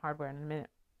in hardware in a minute.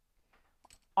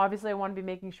 Obviously, I want to be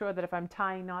making sure that if I'm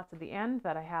tying knots at the end,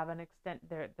 that I have an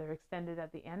they're extended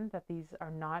at the end, that these are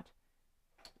not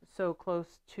so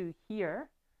close to here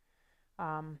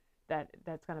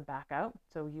that's going to back out.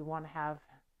 So you want to have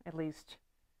at least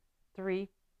 3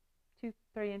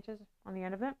 inches on the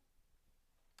end of it,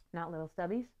 not little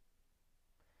stubbies.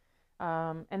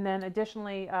 And then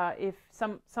additionally, if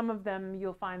some of them,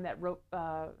 you'll find that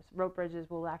rope bridges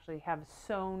will actually have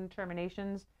sewn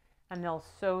terminations, and they'll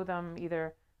sew them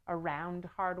either around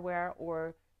hardware,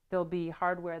 or there'll be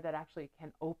hardware that actually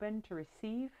can open to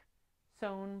receive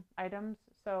sewn items.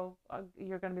 So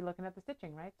you're going to be looking at the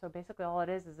stitching, right? So basically all it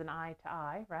is an eye to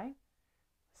eye, right?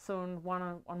 sewn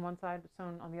one on one side,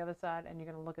 sewn on the other side, and you're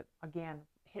going to look at, again,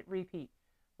 hit repeat.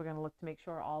 We're going to look to make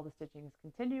sure all the stitching is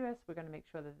continuous. We're going to make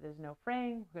sure that there's no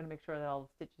fraying. We're going to make sure that all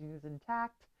the stitching is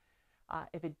intact.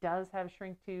 If it does have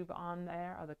shrink tube on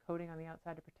there or the coating on the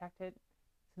outside to protect it,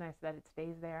 it's nice that it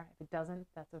stays there. If it doesn't,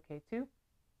 that's okay too,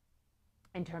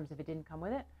 in terms of it didn't come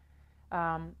with it.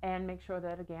 And make sure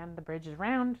that, again, the bridge is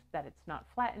round, that it's not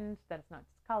flattened, that it's not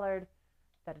discolored,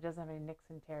 that it doesn't have any nicks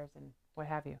and tears and what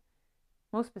have you.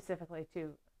 Most specifically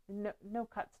too, no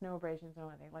cuts, no abrasions, no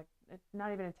anything. Like, it's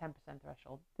not even a 10%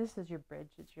 threshold. This is your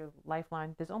bridge. It's your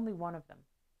lifeline. There's only one of them.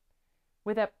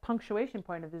 With that punctuation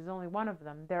point of there's only one of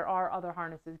them, there are other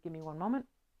harnesses. Give me one moment.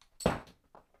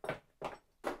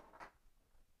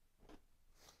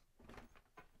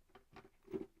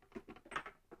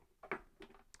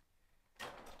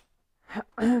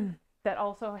 That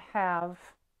also have,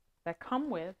 that come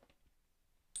with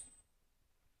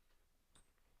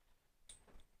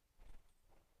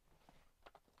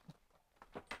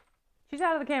she's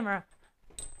out of the camera.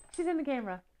 She's in the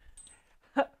camera.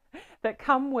 That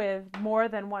come with more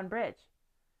than one bridge.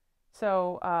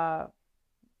 So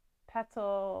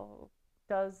Petzl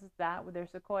does that with their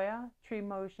Sequoia. Tree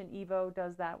Motion Evo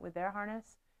does that with their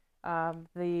harness.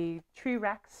 The Tree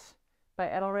Rex by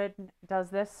Edelrid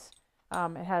does this.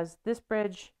 It has this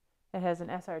bridge. It has an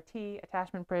SRT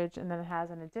attachment bridge, and then it has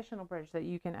an additional bridge that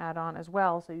you can add on as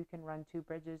well, so you can run 2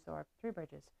 bridges or 3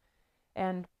 bridges.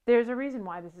 And there's a reason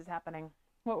why this is happening.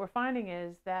 What we're finding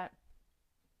is that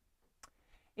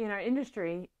in our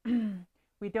industry,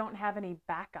 we don't have any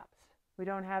backups. We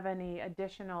don't have any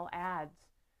additional adds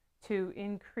to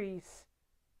increase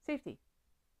safety.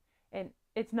 And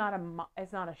it's not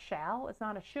a shall, it's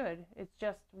not a should. It's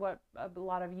just what a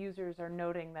lot of users are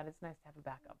noting, that it's nice to have a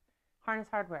backup. Harness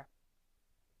hardware.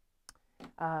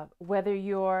 Whether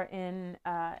you're in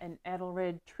an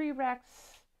Edelrid Tree Rex,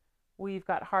 we've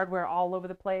got hardware all over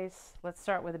the place. Let's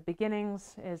start with the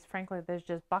beginnings. Is frankly, there's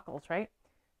just buckles, right?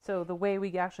 So the way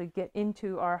we actually get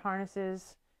into our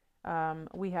harnesses,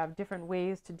 we have different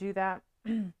ways to do that.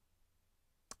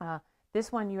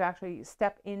 This one, you actually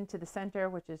step into the center,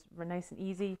 which is nice and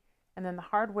easy. And then the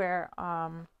hardware,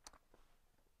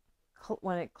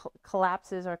 when it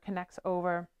collapses or connects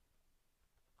over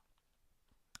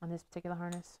on this particular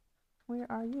harness. Where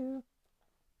are you?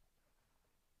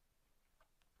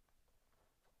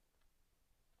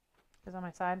 Is on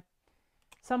my side.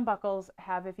 Some buckles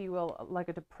have, if you will, like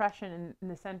a depression in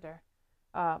the center,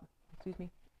 excuse me,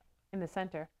 in the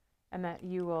center, and that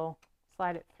you will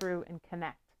slide it through and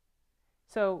connect.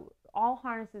 So all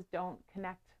harnesses don't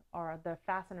connect, or the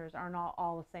fasteners are not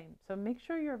all the same. So make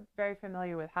sure you're very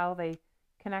familiar with how they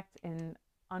connect and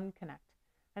unconnect.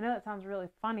 I know that sounds really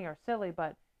funny or silly,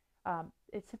 but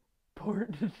it's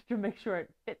important to make sure it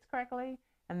fits correctly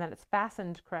and that it's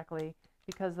fastened correctly,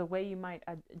 because the way you might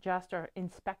adjust or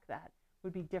inspect that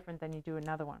would be different than you do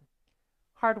another one.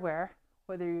 Hardware,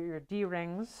 whether your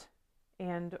D-rings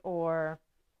and or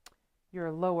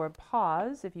your lower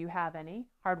paws, if you have any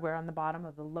hardware on the bottom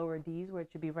of the lower Ds, where it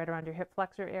should be right around your hip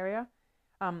flexor area.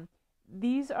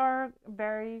 These are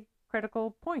very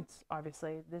critical points,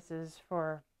 obviously. This is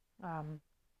for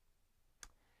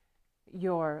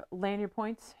your lanyard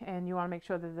points, and you want to make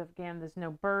sure that, again, there's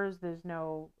no burrs, there's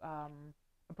no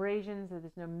abrasions,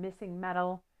 there's no missing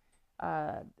metal.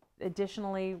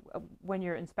 Additionally, when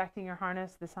you're inspecting your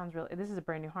harness, this is a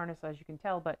brand new harness, as you can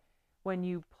tell, but when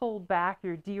you pull back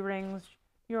your D-rings,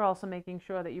 you're also making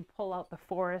sure that you pull out the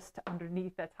forest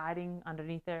underneath that's hiding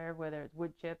underneath there, whether it's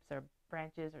wood chips or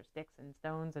branches or sticks and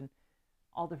stones and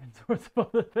all different sorts of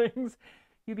other things.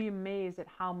 You'd be amazed at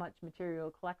how much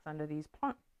material collects under these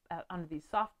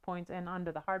soft points and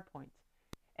under the hard points.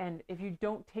 And if you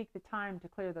don't take the time to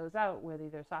clear those out with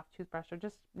either a soft toothbrush or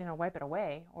just, wipe it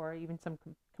away, or even some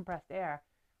compressed air,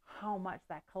 how much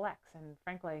that collects. And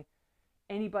frankly,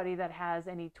 anybody that has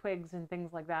any twigs and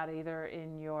things like that, either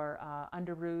in your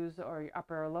underoos or your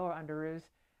upper or lower underoos,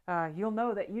 you'll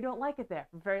know that you don't like it there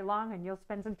for very long, and you'll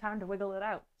spend some time to wiggle it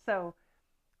out. So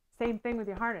same thing with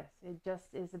your harness. It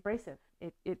just is abrasive.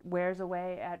 It wears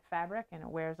away at fabric, and it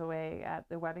wears away at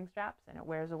the webbing straps, and it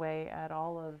wears away at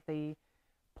all of the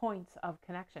points of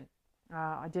connection.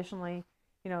 Additionally,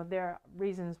 there are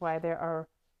reasons why there are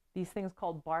these things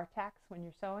called bar tacks when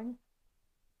you're sewing.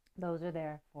 Those are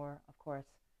there for, of course,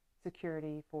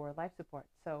 security, for life support.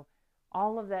 So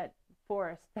all of that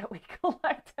forest that we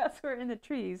collect as we're in the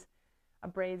trees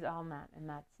abrades on that, and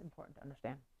that's important to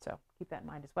understand. So keep that in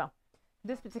mind as well.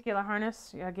 This particular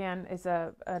harness, again, is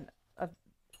a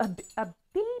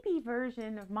baby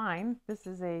version of mine. This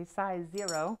is a size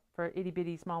 0 for itty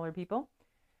bitty smaller people.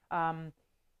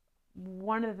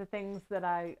 One of the things that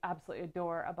I absolutely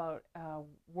adore about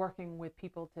working with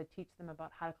people to teach them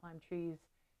about how to climb trees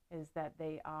is that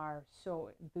they are so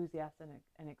enthusiastic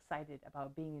and excited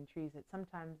about being in trees that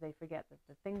sometimes they forget that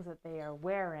the things that they are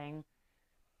wearing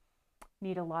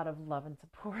need a lot of love and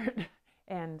support.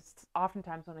 And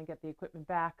oftentimes when I get the equipment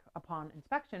back upon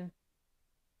inspection,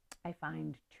 I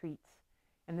find treats.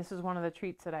 And this is one of the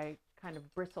treats that I kind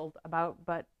of bristled about,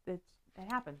 but it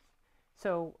happens.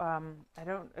 So I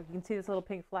don't, you can see this little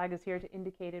pink flag is here to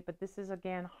indicate it, but this is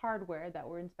again hardware that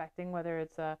we're inspecting, whether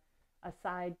it's a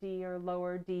side D or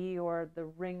lower D or the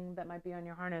ring that might be on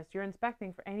your harness. You're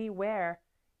inspecting for any wear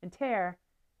and tear,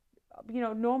 you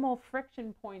know, normal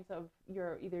friction points of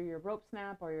either your rope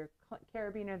snap or your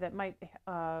carabiner that might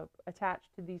attach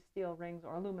to these steel rings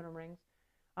or aluminum rings.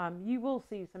 You will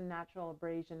see some natural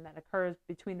abrasion that occurs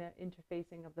between the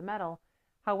interfacing of the metal.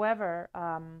 However,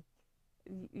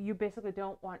 you basically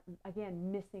don't want,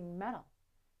 again, missing metal.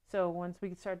 So once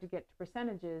we start to get to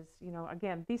percentages, you know,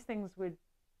 again, these things would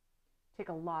take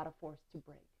a lot of force to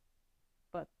break.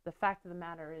 But the fact of the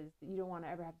matter is that you don't want to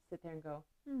ever have to sit there and go,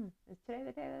 is today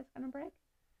the day that's going to break?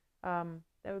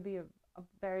 That would be a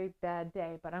very bad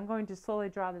day. But I'm going to slowly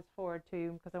draw this forward to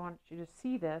you because I want you to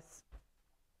see this.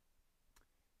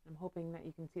 I'm hoping that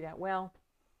you can see that well.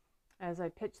 As I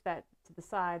pitch that to the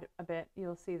side a bit,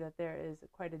 you'll see that there is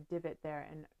quite a divot there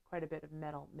and quite a bit of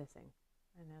metal missing.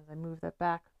 And as I move that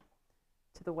back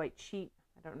to the white sheet,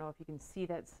 I don't know if you can see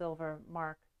that silver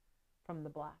mark from the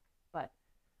black, but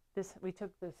we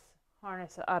took this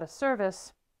harness out of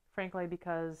service, frankly,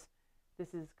 because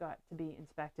this has got to be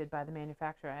inspected by the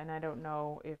manufacturer, and I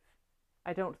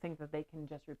don't think that they can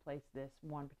just replace this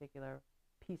one particular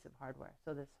piece of hardware.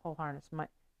 So this whole harness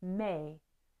may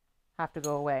have to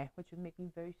go away, which would make me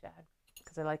very sad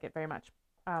because I like it very much.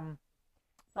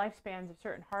 Lifespans of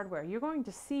certain hardware. You're going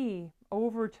to see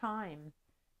over time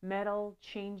metal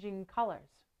changing colors.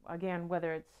 Again,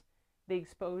 whether it's the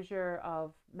exposure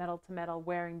of metal to metal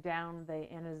wearing down the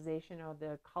anodization or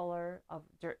the color of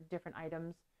different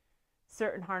items.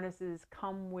 Certain harnesses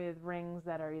come with rings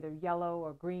that are either yellow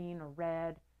or green or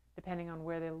red, depending on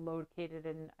where they're located,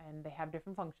 and they have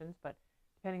different functions, but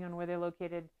depending on where they're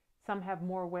located, some have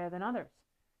more wear than others.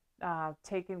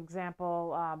 Take an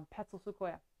example, Petzl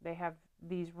Sequoia. They have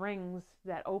these rings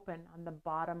that open on the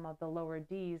bottom of the lower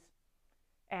Ds,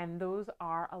 and those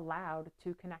are allowed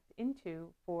to connect into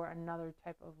for another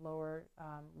type of lower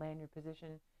lanyard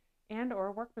position and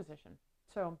or work position.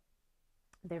 So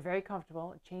they're very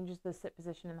comfortable. It changes the sit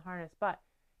position in the harness, but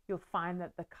you'll find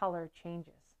that the color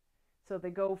changes. So they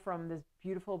go from this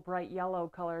beautiful bright yellow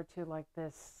color to like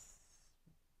this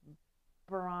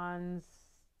bronze,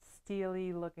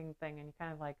 steely looking thing, and you're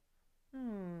kind of like,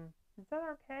 is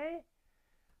that okay?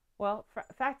 Well,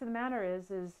 fact of the matter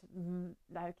is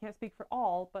I can't speak for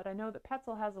all, but I know that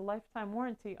Petzl has a lifetime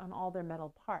warranty on all their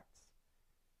metal parts.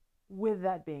 With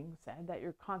that being said, that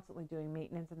you're constantly doing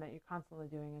maintenance and that you're constantly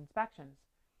doing inspections.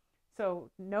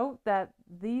 So note that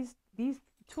these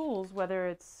tools, whether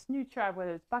it's Snoetrab,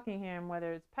 whether it's Buckingham,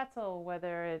 whether it's Petzl,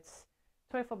 whether it's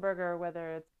Teufelberger,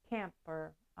 whether it's Camp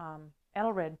or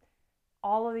Edelrid,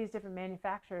 all of these different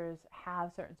manufacturers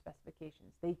have certain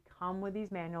specifications. They come with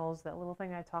these manuals, that little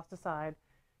thing I tossed aside.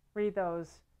 Read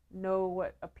those, know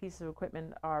what a piece of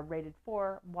equipment are rated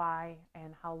for, why,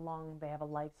 and how long they have a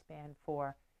lifespan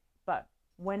for. But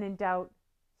when in doubt,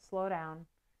 slow down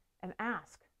and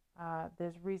ask.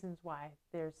 There's reasons why.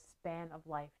 There's span of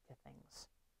life to things.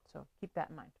 So keep that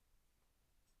in mind.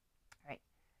 All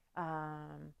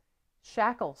right.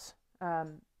 Shackles.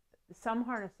 Some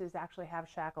harnesses actually have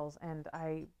shackles, and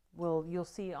you'll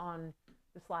see on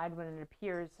the slide when it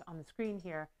appears on the screen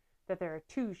here that there are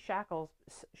two shackles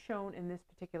shown in this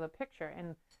particular picture.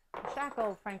 And a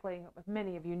shackle, frankly,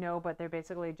 many of you know, but they're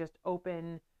basically just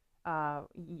open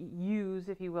U's,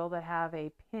 if you will, that have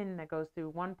a pin that goes through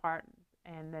one part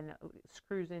and then it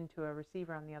screws into a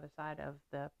receiver on the other side of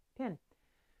the pin.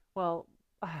 Well,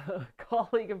 a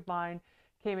colleague of mine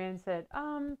came in and said,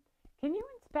 can you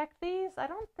inspect these? I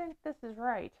don't think this is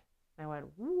right. And I went,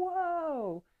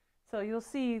 whoa. So you'll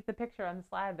see the picture on the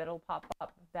slide that'll pop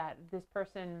up that this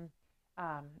person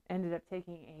ended up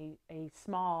taking a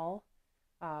small,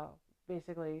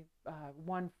 basically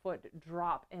 1 foot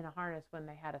drop in a harness when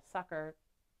they had a sucker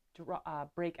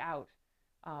break out.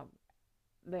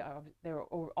 They were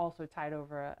also tied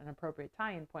over an appropriate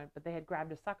tie-in point, but they had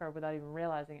grabbed a sucker without even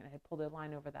realizing it and had pulled a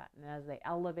line over that. And as they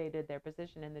elevated their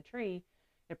position in the tree,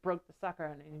 it broke the sucker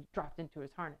and he dropped into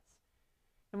his harness.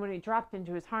 And when he dropped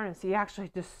into his harness, he actually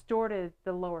distorted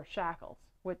the lower shackles,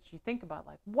 which you think about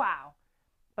like, wow,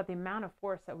 but the amount of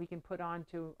force that we can put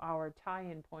onto our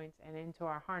tie-in points and into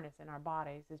our harness and our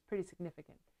bodies is pretty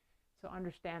significant. So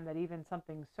understand that even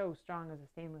something so strong as a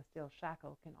stainless steel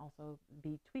shackle can also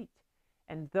be tweaked.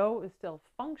 And though it's still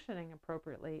functioning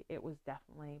appropriately, it was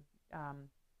definitely,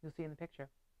 you'll see in the picture,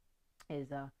 is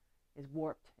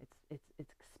warped.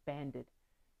 It's expanded.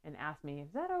 And asked me,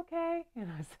 is that okay?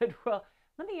 And I said, well,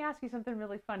 let me ask you something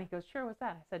really funny. He goes, sure, what's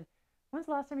that? I said, when's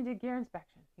the last time you did gear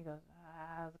inspection? He goes,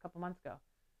 it was a couple months ago.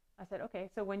 I said, okay,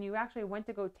 so when you actually went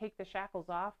to go take the shackles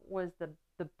off, was the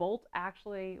bolt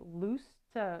actually loose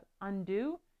to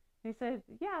undo? And he said,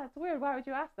 yeah, it's weird. Why would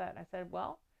you ask that? I said,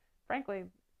 well, frankly,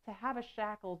 to have a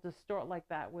shackle distort like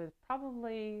that with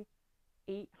probably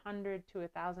 800 to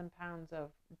 1,000 pounds of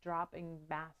dropping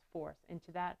mass force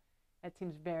into that, it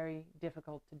seems very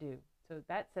difficult to do. So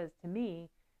that says to me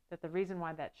that the reason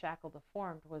why that shackle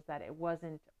deformed was that it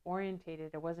wasn't orientated,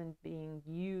 it wasn't being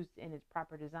used in its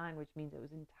proper design, which means it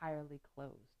was entirely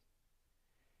closed.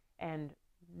 And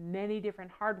many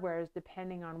different hardwares,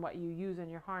 depending on what you use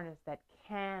in your harness, that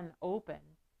can open,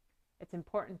 it's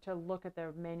important to look at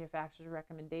the manufacturer's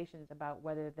recommendations about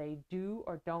whether they do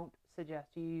or don't suggest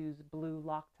you use blue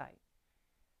Loctite.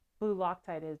 Blue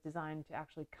Loctite is designed to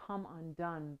actually come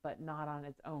undone, but not on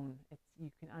its own. You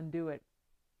can undo it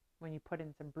when you put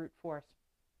in some brute force.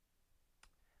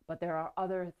 But there are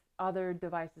other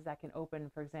devices that can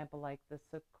open, for example, like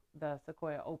the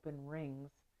Sequoia open rings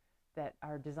that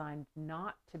are designed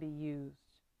not to be used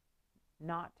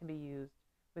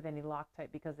with any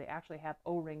Loctite, because they actually have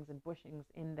O-rings and bushings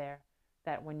in there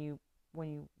that when you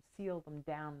seal them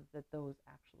down, that those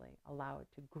actually allow it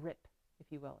to grip, if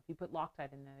you will. If you put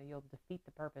Loctite in there, you'll defeat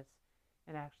the purpose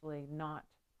and actually not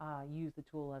use the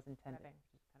tool as intended.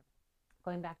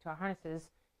 Going back to our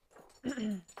harnesses, so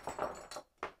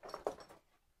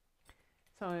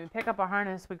when we pick up our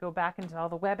harness, we go back into all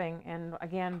the webbing, and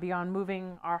again, beyond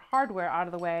moving our hardware out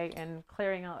of the way and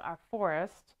clearing out our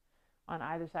forest on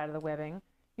either side of the webbing,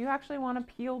 you actually want to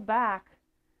peel back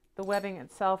the webbing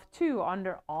itself too,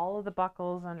 under all of the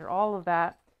buckles, under all of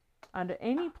that, under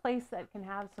any place that can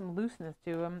have some looseness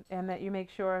to them, and that you make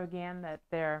sure again that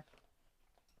they're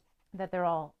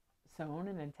all sewn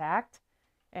and intact,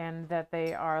 and that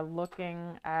they are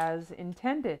looking as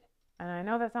intended. And I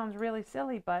know that sounds really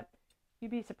silly, but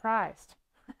you'd be surprised.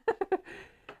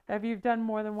 If you've done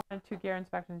more than 1 or 2 gear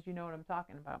inspections, you know what I'm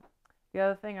talking about. The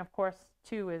other thing, of course,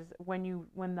 too, is when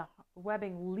the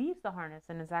webbing leaves the harness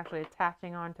and is actually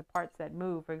attaching on to parts that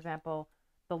move, for example,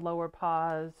 the lower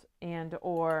paws and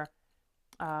or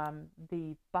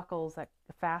the buckles that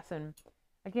fasten.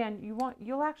 Again,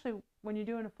 you'll actually, when you're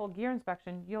doing a full gear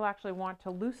inspection, you'll actually want to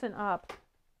loosen up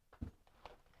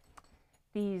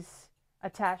these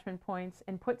attachment points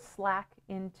and put slack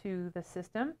into the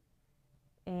system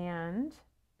and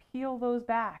peel those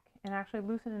back and actually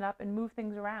loosen it up and move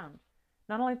things around.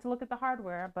 Not only to look at the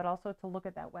hardware, but also to look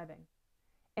at that webbing.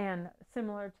 And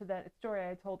similar to that story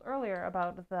I told earlier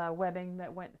about the webbing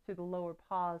that went through the lower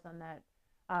paws on that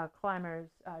Climber's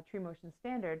Tree Motion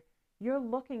Standard, you're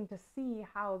looking to see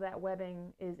how that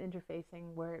webbing is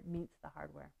interfacing where it meets the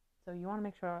hardware. So you want to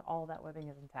make sure all that webbing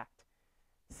is intact.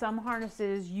 Some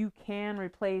harnesses you can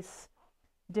replace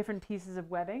different pieces of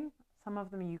webbing. Some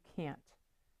of them you can't.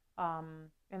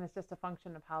 And it's just a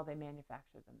function of how they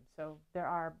manufacture them. So there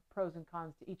are pros and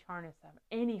cons to each harness,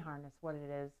 any harness, what it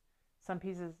is. Some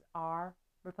pieces are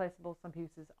replaceable, some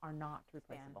pieces are not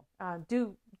replaceable.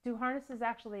 Do harnesses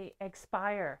actually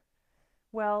expire?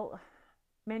 Well,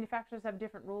 manufacturers have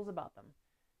different rules about them.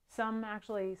 Some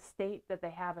actually state that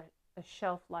they have a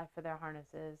shelf life for their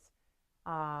harnesses.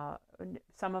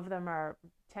 Some of them are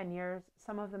 10 years,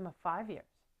 some of them are 5 years.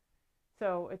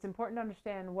 So it's important to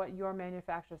understand what your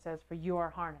manufacturer says for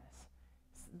your harness.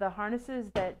 The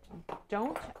harnesses that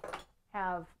don't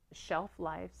have shelf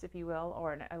lives, if you will,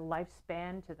 or a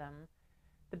lifespan to them,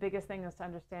 the biggest thing is to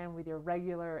understand with your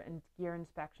regular and gear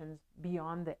inspections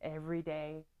beyond the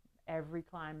everyday, every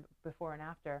climb before and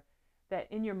after, that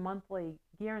in your monthly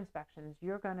gear inspections,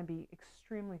 you're going to be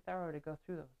extremely thorough to go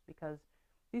through those, because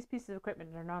these pieces of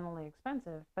equipment are not only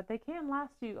expensive, but they can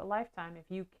last you a lifetime if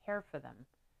you care for them.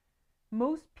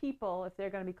 Most people, if they're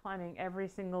going to be climbing every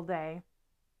single day,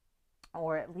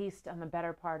 or at least on the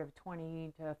better part of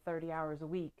 20 to 30 hours a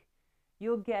week,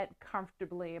 you'll get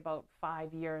comfortably about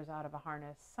 5 years out of a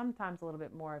harness, sometimes a little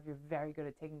bit more if you're very good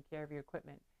at taking care of your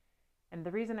equipment. And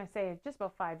the reason I say it's just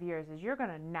about 5 years is you're going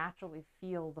to naturally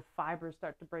feel the fibers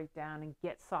start to break down and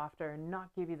get softer and not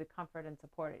give you the comfort and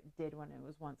support it did when it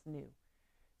was once new.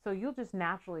 So you'll just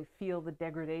naturally feel the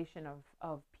degradation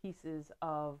of pieces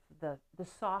of the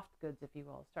soft goods, if you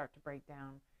will, start to break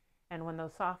down. And when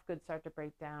those soft goods start to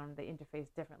break down, they interface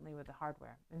differently with the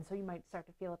hardware. And so you might start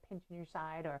to feel a pinch in your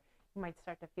side, or you might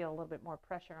start to feel a little bit more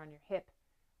pressure on your hip.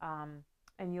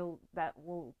 And that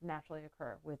will naturally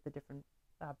occur with the different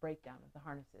breakdown of the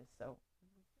harnesses. So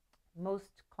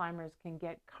most climbers can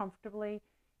get comfortably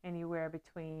anywhere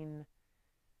between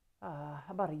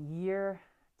about a year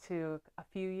to a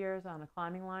few years on a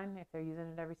climbing line if they're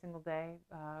using it every single day.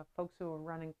 Folks who are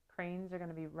running cranes are going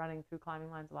to be running through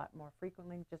climbing lines a lot more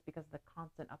frequently just because of the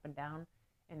constant up and down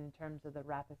and in terms of the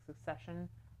rapid succession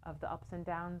of the ups and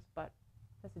downs, but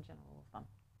that's a general rule of thumb.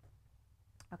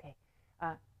 Okay,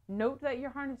 note that your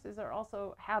harnesses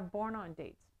have born-on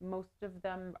dates. Most of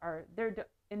them they're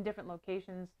in different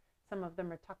locations. Some of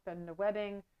them are tucked under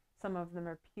webbing, some of them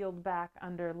are peeled back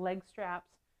under leg straps,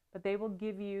 but they will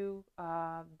give you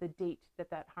the date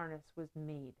that harness was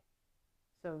made.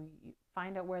 So you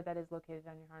find out where that is located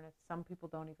on your harness. Some people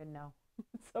don't even know.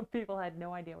 Some people had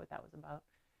no idea what that was about.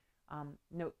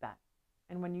 Note that.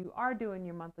 And when you are doing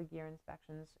your monthly gear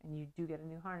inspections and you do get a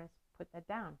new harness, put that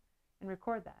down and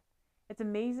record that. It's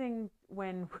amazing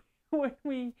when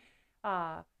we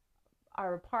are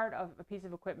a part of a piece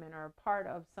of equipment or a part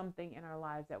of something in our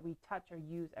lives that we touch or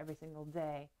use every single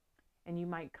day. And you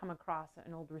might come across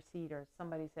an old receipt or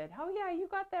somebody said, oh yeah, you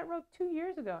got that rope 2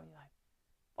 years ago. And you're like,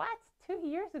 what? 2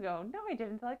 years ago? No, I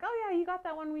didn't. They're like, oh yeah, you got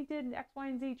that when we did X, Y,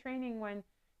 and Z training when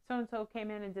so-and-so came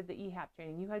in and did the EHAP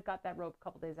training. You had got that rope a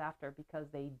couple days after because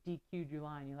they DQ'd your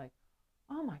line. You're like,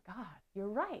 oh my God, you're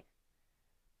right.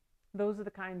 Those are the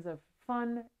kinds of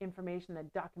fun information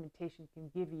that documentation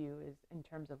can give you is in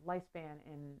terms of lifespan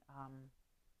and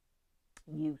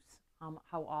use,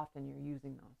 how often you're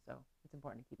using those. So it's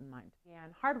important to keep in mind.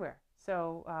 And hardware.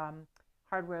 So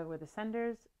hardware with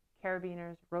ascenders,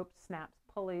 carabiners, ropes, snaps,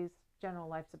 pulleys, general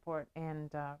life support,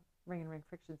 and ring-and-ring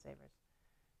friction savers.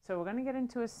 So we're going to get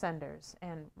into ascenders.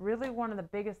 And really one of the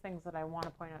biggest things that I want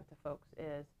to point out to folks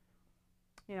is,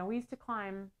 we used to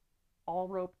climb all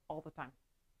rope all the time.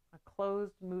 A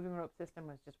closed moving rope system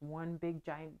was just one big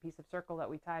giant piece of circle that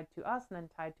we tied to us and then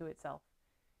tied to itself.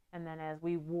 And then as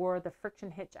we wore the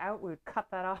friction hitch out, we would cut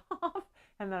that off,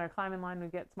 and then our climbing line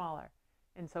would get smaller,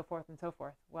 and so forth and so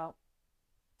forth. Well,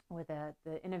 with the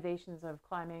innovations of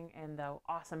climbing and the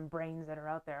awesome brains that are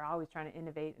out there, always trying to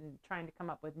innovate and trying to come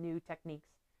up with new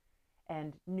techniques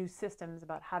and new systems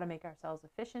about how to make ourselves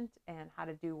efficient and how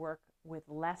to do work with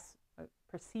less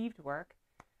perceived work,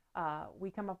 we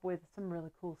come up with some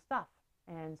really cool stuff.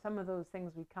 And some of those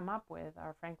things we come up with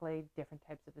are, frankly, different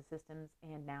types of systems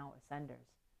and now ascenders.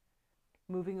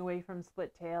 Moving away from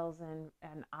split tails and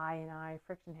I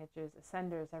friction hitches,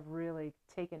 ascenders have really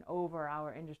taken over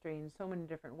our industry in so many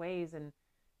different ways. And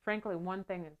frankly, one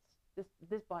thing is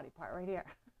this body part right here.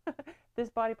 This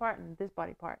body part and this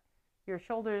body part. Your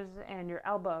shoulders and your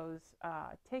elbows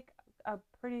take a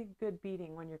pretty good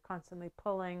beating when you're constantly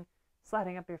pulling,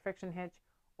 sliding up your friction hitch,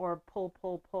 or pull,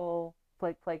 flake,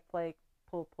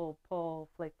 pull,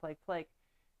 flake.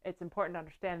 It's important to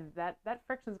understand that that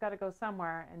friction's got to go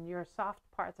somewhere, and your soft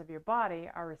parts of your body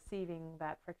are receiving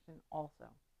that friction also.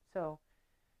 So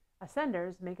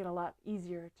ascenders make it a lot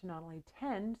easier to not only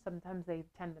tend, sometimes they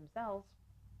tend themselves,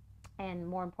 and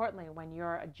more importantly, when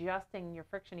you're adjusting your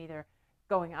friction, either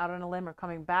going out on a limb or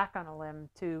coming back on a limb,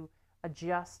 to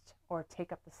adjust or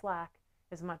take up the slack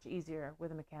is much easier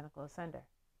with a mechanical ascender.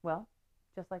 Well,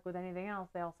 just like with anything else,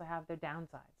 they also have their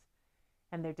downsides.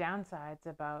 And their downsides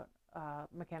about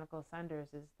mechanical ascenders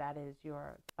is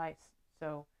your device.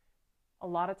 So a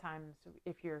lot of times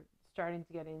if you're starting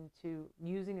to get into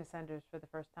using ascenders for the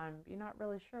first time, you're not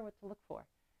really sure what to look for.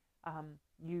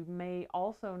 You may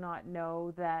also not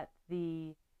know that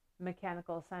the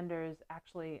mechanical ascenders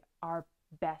actually are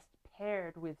best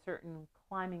paired with certain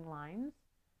climbing lines,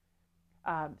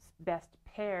 best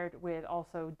paired with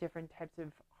also different types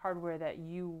of hardware that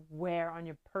you wear on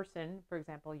your person, for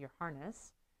example, your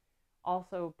harness,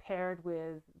 also paired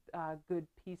with good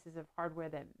pieces of hardware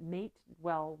that mate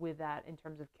well with that in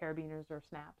terms of carabiners or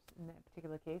snaps in that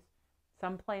particular case.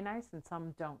 Some play nice and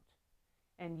some don't.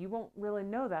 And you won't really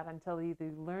know that until you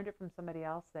either learned it from somebody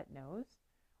else that knows,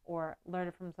 or learned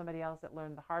it from somebody else that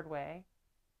learned the hard way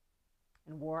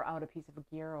and wore out a piece of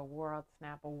a gear or wore out the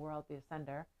snap or wore out the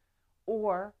ascender,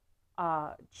 or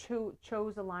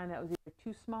chose a line that was either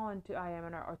too small in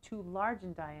diameter or too large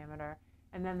in diameter,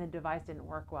 and then the device didn't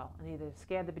work well and either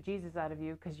scared the bejesus out of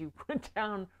you because you went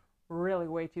down really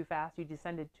way too fast, you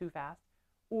descended too fast,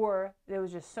 or there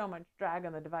was just so much drag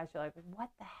on the device, you're like, what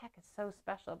the heck is so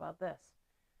special about this?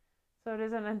 So it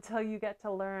isn't until you get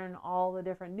to learn all the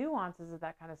different nuances of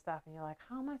that kind of stuff and you're like,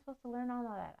 how am I supposed to learn all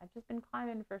of that? I've just been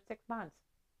climbing for 6 months.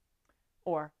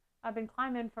 Or I've been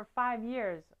climbing for 5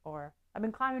 years, or I've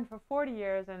been climbing for 40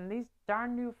 years, and these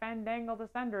darn new fandangled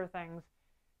ascender things.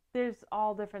 There's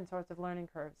all different sorts of learning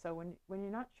curves. So when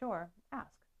you're not sure,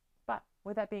 ask. But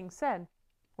with that being said,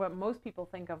 what most people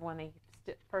think of when they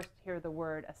first hear the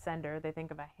word ascender, they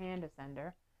think of a hand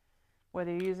ascender.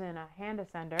 Whether you're using a hand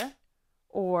ascender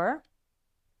or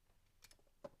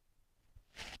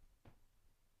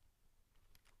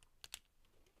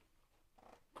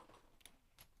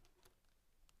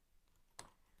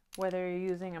whether you're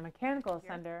using a mechanical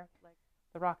ascender like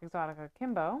the Rock Exotica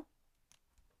Kimbo,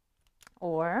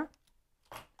 or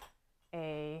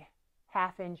a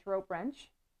 1/2-inch rope wrench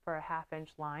for a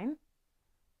 1/2-inch line,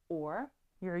 or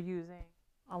you're using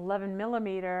 11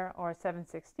 millimeter or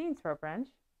 7/16 rope wrench,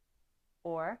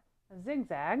 or a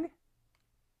zigzag,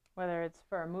 whether it's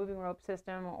for a moving rope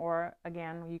system, or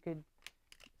again, you could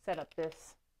set up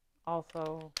this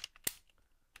also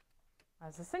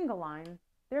as a single line.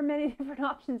 There are many different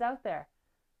options out there.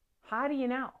 How do you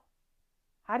know?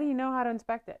 How do you know how to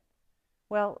inspect it?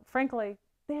 Well, frankly,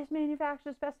 there's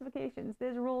manufacturer specifications,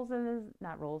 there's rules, and there's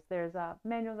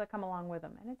manuals that come along with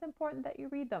them, and it's important that you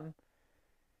read them.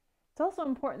 It's also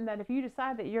important that if you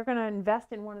decide that you're going to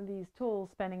invest in one of these tools,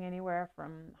 spending anywhere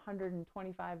from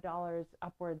 $125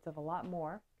 upwards of a lot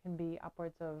more, can be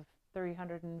upwards of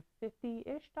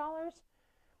 $350-ish,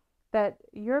 that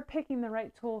you're picking the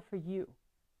right tool for you.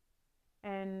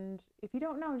 And if you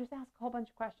don't know, just ask a whole bunch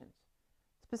of questions.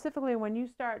 Specifically, when you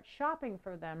start shopping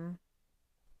for them,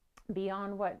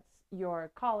 beyond what your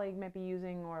colleague might be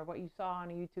using or what you saw on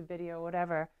a YouTube video or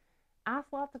whatever,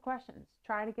 ask lots of questions.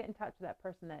 Try to get in touch with that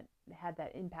person that had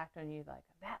that impact on you. Like,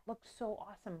 that looks so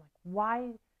awesome.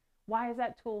 Like, why is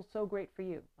that tool so great for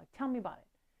you? Like, tell me about it.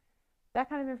 That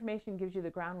kind of information gives you the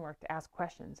groundwork to ask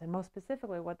questions. And most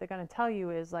specifically, what they're going to tell you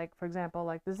is, like, for example,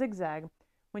 like the zigzag,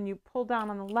 when you pull down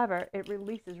on the lever, it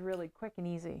releases really quick and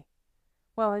easy.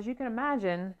 Well, as you can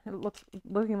imagine, it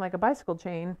looking like a bicycle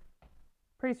chain.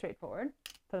 Pretty straightforward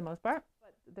for the most part,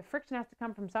 but the friction has to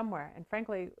come from somewhere, and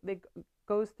frankly, it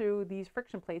goes through these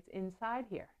friction plates inside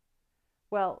here.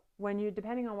 Well, when you,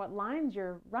 depending on what lines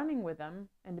you're running with them,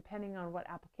 and depending on what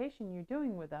application you're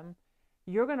doing with them,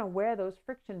 you're going to wear those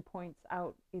friction points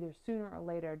out either sooner or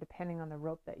later, depending on the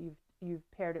rope that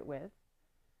you've paired it with,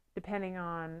 depending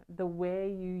on the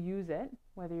way you use it,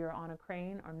 whether you're on a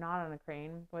crane or not on a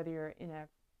crane, whether you're in a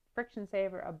friction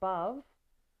saver above,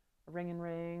 a ring and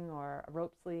ring, or a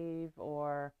rope sleeve,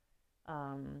 or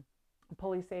a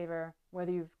pulley saver,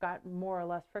 whether you've got more or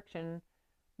less friction,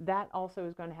 that also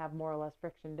is going to have more or less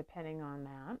friction depending on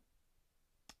that.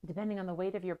 Depending on the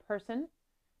weight of your person,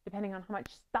 depending on how much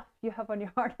stuff you have on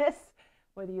your harness,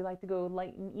 whether you like to go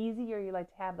light and easy or you like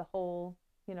to have the whole,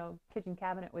 kitchen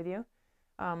cabinet with you.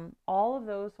 All of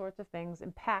those sorts of things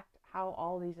impact how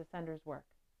all these ascenders work.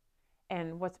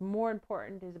 And what's more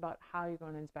important is about how you're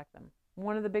going to inspect them.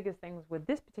 One of the biggest things with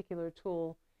this particular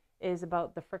tool is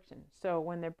about the friction. So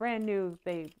when they're brand new,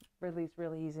 they release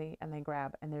really easy and they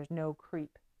grab, and there's no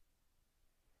creep.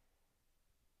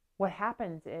 What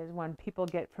happens is when people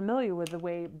get familiar with the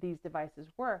way these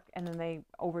devices work, and then they,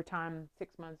 over time,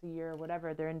 6 months, a year,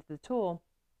 whatever, they're into the tool,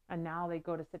 and now they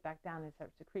go to sit back down and it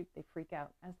starts to creep, they freak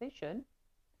out, as they should.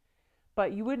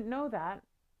 But you wouldn't know that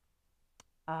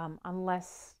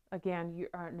unless, again, you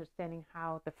are understanding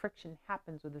how the friction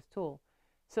happens with this tool.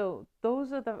 So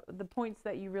those are the points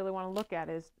that you really want to look at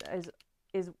is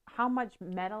how much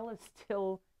metal is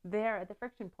still there at the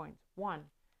friction points. 1.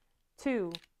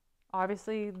 2,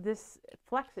 obviously this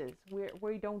flexes.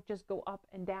 We don't just go up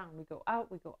and down. We go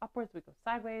out, we go upwards, we go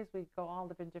sideways, we go all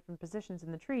different positions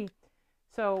in the tree.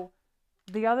 So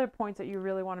the other points that you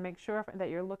really want to make sure that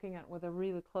you're looking at with a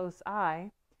really close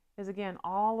eye is, again,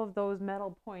 all of those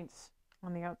metal points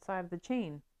on the outside of the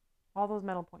chain, all those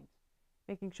metal points,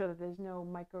 making sure that there's no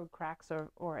micro cracks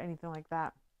or anything like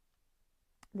that.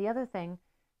 The other thing,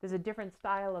 there's a different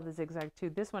style of the zigzag too.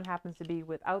 This one happens to be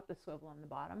without the swivel on the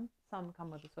bottom. Some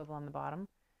come with the swivel on the bottom.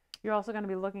 You're also going to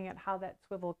be looking at how that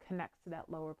swivel connects to that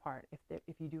lower part,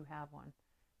 if you do have one.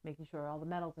 Making sure all the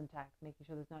metal's intact, making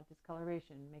sure there's not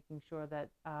discoloration, making sure that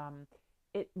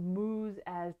it moves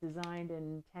as designed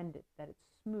and intended, that it's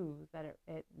smooth, that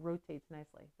it rotates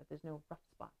nicely, that there's no rough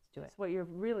spots to it. So what you're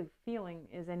really feeling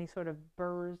is any sort of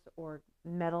burrs or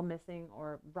metal missing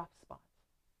or rough spots.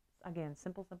 Again,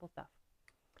 simple stuff.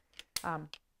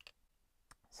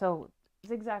 So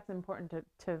zigzags are important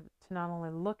to not only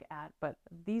look at, but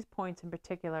these points in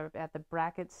particular, at the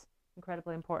brackets,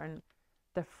 incredibly important.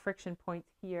 The friction points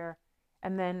here,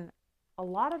 and then a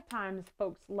lot of times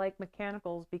folks like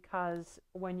mechanicals because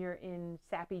when you're in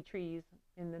sappy trees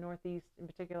in the Northeast, in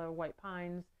particular white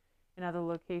pines in other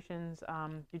locations,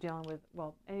 you're dealing with,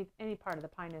 well, any part of the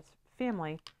pinus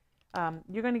family,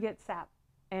 you're going to get sap,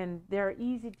 and they're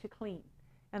easy to clean.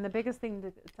 And the biggest thing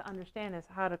to understand is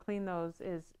how to clean those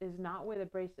is not with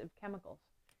abrasive chemicals.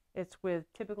 It's with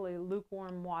typically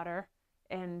lukewarm water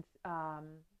and a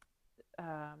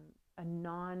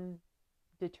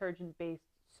non-detergent based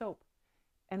soap.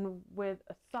 And with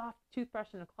a soft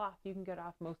toothbrush and a cloth, you can get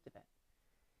off most of it.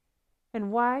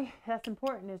 And why that's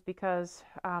important is because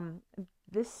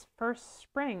this first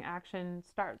spring action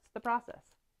starts the process.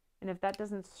 And if that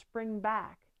doesn't spring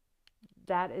back,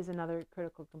 that is another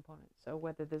critical component. So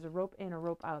whether there's a rope in or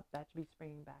rope out, that should be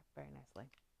springing back very nicely.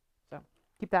 So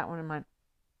keep that one in mind.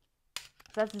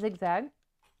 So that's zigzag.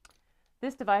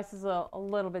 This device is a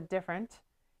little bit different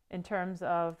in terms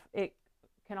of it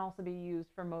can also be used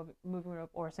for moving rope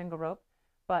or single rope,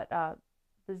 but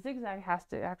the zigzag has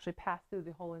to actually pass through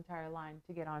the whole entire line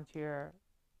to get onto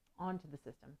the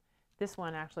system. This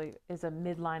one actually is a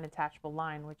midline attachable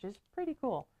line, which is pretty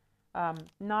cool.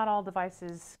 Not all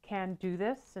devices can do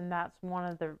this, and that's one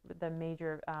of the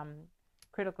major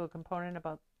critical component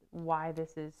about why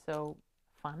this is so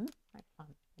fun,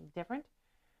 different.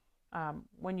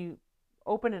 When you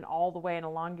open it all the way and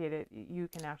elongate it, you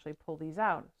can actually pull these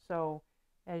out. So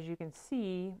as you can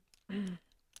see,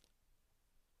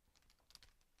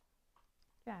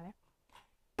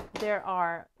 there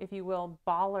are, if you will,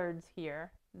 bollards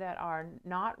here that are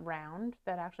not round,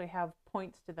 that actually have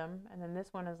points to them, and then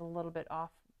this one is a little bit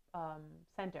off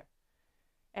center.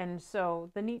 And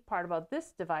so the neat part about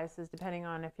this device is, depending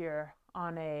on if you're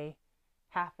on a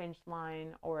 1/2 inch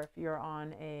line or if you're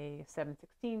on a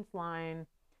 7/16 line,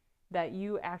 that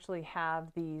you actually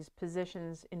have these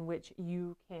positions in which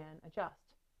you can adjust.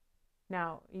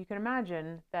 Now, you can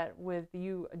imagine that with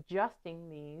you adjusting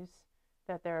these,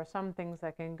 that there are some things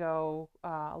that can go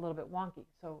a little bit wonky.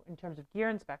 So in terms of gear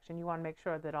inspection, you want to make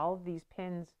sure that all of these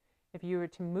pins, if you were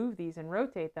to move these and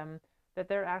rotate them, that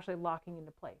they're actually locking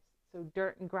into place. So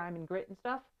dirt and grime and grit and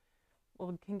stuff,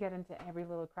 well, can get into every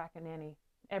little crack and nanny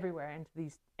everywhere into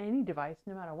any device,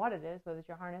 no matter what it is, whether it's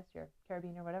your harness, your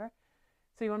carabiner, or whatever.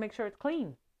 So you want to make sure it's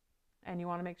clean, and you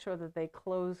want to make sure that they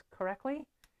close correctly,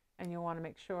 and you want to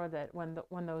make sure that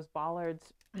when those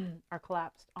bollards are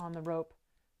collapsed on the rope,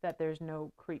 that there's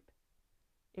no creep.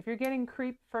 If you're getting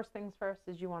creep, first things first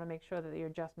is you want to make sure that your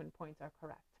adjustment points are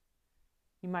correct.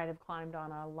 You might have climbed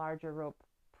on a larger rope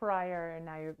prior, and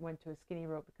now you went to a skinny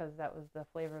rope because that was the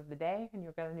flavor of the day, and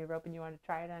you've got a new rope and you want to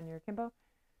try it on your akimbo.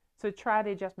 So try the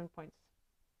adjustment points.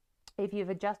 If you've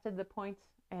adjusted the points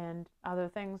and other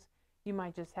things, you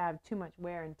might just have too much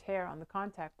wear and tear on the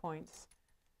contact points,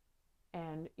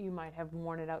 and you might have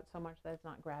worn it out so much that it's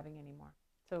not grabbing anymore.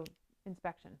 So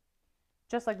inspection.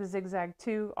 Just like the zigzag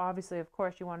too, obviously, of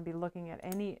course, you want to be looking at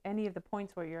any of the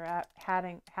points where you're at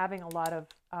having a lot of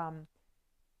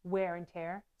wear and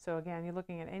tear. So again, you're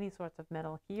looking at any sorts of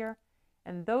metal here.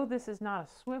 And though this is not a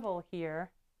swivel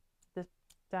here, this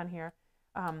down here,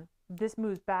 this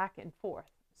moves back and forth.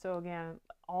 So again,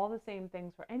 all the same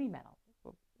things for any metal,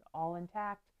 all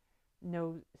intact,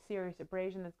 no serious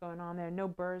abrasion that's going on there, no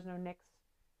burrs, no nicks,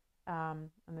 and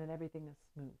then everything is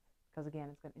smooth because again,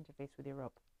 it's going to interface with your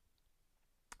rope.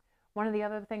 One of the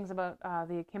other things about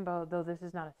the akimbo, though this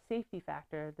is not a safety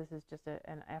factor, this is just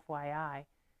an FYI,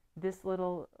 this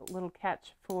little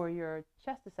catch for your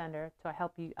chest ascender to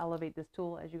help you elevate this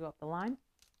tool as you go up the line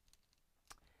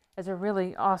is a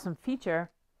really awesome feature.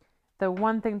 The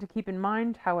one thing to keep in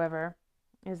mind, however,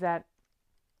 is that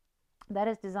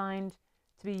is designed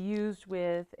to be used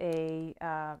with a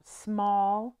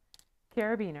small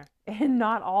carabiner, and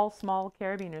not all small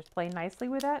carabiners play nicely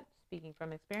with that, speaking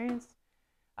from experience.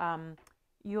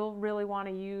 You'll really want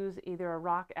to use either a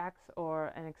Rock X or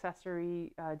an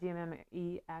accessory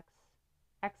DMM-E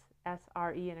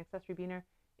XSRE, an accessory biner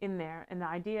in there. And the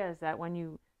idea is that when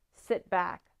you sit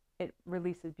back, it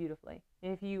releases beautifully.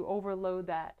 If you overload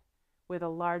that with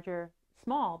a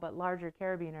small but larger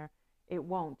carabiner, it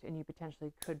won't, and you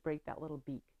potentially could break that little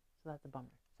beak. So that's a bummer.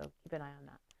 So keep an eye on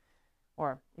that.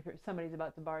 Or if somebody's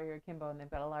about to borrow your akimbo and they've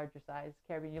got a larger size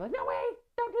carabiner, you're like, no way,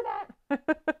 don't do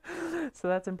that. So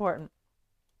that's important.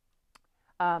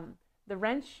 The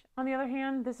wrench, on the other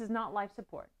hand, this is not life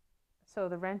support. So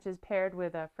the wrench is paired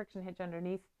with a friction hitch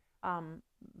underneath,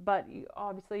 but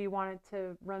obviously you want it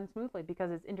to run smoothly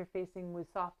because it's interfacing with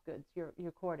soft goods,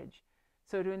 your cordage.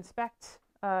 So to inspect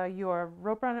your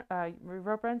rope wrench,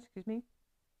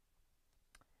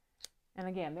 and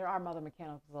again, there are other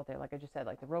mechanicals out there, like I just said,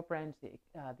 like the rope wrench,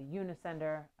 the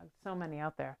unisender, so many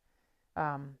out there.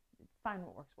 Find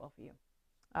what works well for you.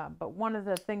 But one of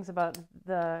the things about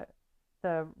the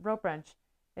rope wrench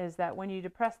is that when you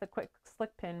depress the quick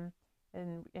slick pin,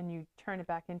 and you turn it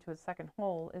back into a second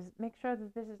hole, is make sure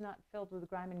that this is not filled with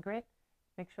grime and grit.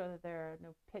 Make sure that there are no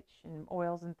pitch and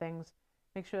oils and things.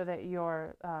 Make sure that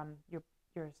your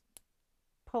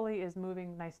pulley is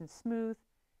moving nice and smooth,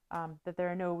 that there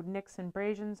are no nicks and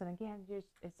abrasions. And again,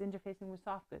 it's interfacing with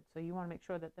soft goods, so you want to make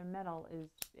sure that their metal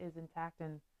is intact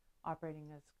and operating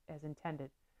as intended.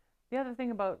 The other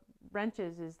thing about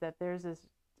wrenches is that there's this,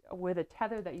 with a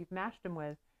tether that you've mashed them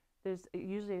with, there's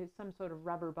usually some sort of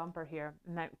rubber bumper here,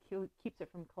 and that keeps it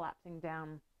from collapsing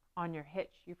down on your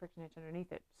hitch, your friction hitch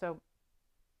underneath it. So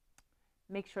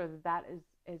make sure that that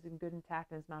is in good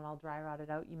intact and is not all dry rotted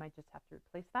out. You might just have to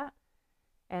replace that.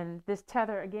 And this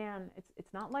tether, again,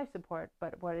 it's not life support,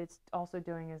 but what it's also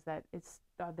doing is that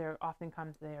there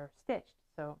oftentimes they are stitched.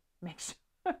 So make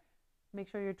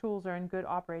sure your tools are in good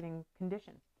operating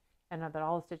condition, and that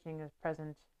all the stitching is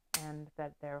present and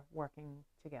that they're working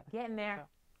together. Getting there. So,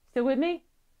 still with me?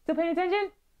 Still paying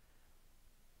attention?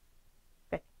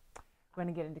 Okay. I'm going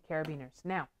to get into carabiners.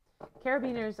 Now,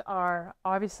 carabiners are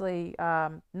obviously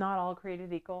not all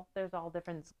created equal. There's all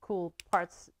different cool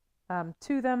parts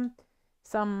to them.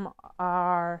 Some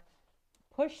are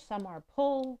push, some are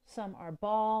pull, some are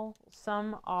ball,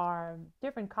 some are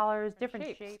different colors,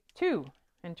 different shapes too,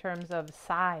 in terms of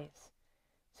size.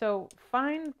 So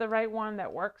find the right one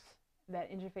that works,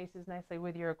 that interfaces nicely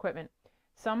with your equipment.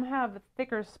 Some have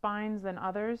thicker spines than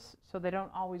others, so they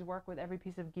don't always work with every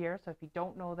piece of gear. So if you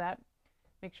don't know that,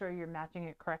 make sure you're matching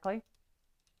it correctly.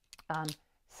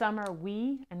 Some are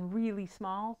wee and really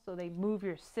small, so they move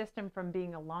your system from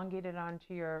being elongated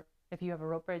onto your, if you have a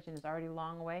rope bridge and it's already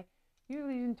long away.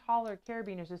 Usually even taller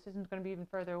carabiners, the system's going to be even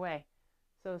further away.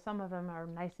 So some of them are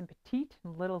nice and petite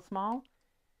and little small.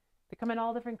 They come in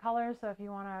all different colors, so if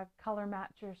you want to color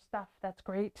match your stuff, that's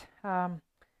great.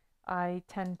 I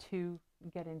tend to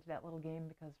get into that little game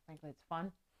because frankly it's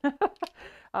fun.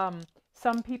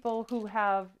 Some people who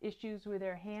have issues with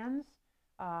their hands,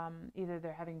 either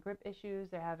they're having grip issues,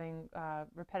 they're having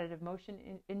repetitive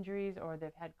motion injuries, or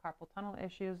they've had carpal tunnel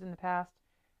issues in the past.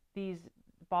 These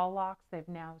ball locks, they've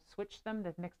now switched them,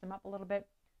 they've mixed them up a little bit.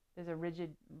 There's a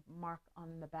rigid mark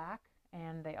on the back,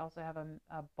 and they also have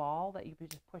a ball that you can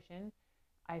just push in.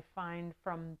 I find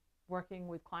from working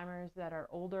with climbers that are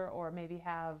older or maybe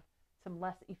have some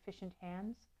less efficient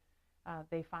hands,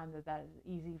 they find that that is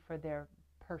easy for their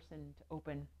person to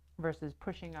open versus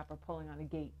pushing up or pulling on a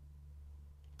gate.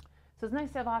 So it's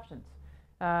nice to have options.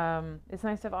 It's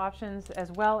nice to have options as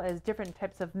well as different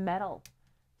types of metal.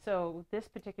 So this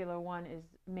particular one is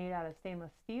made out of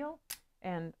stainless steel,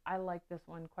 and I like this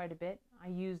one quite a bit. I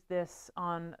use this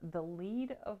on the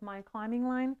lead of my climbing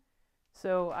line,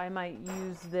 so I might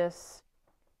use this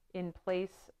in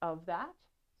place of that,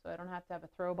 so I don't have to have a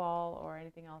throw ball or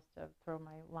anything else to throw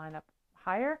my line up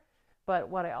higher. But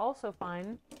what I also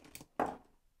find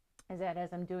is that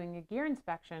as I'm doing a gear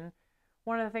inspection,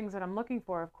 one of the things that I'm looking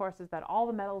for, of course, is that all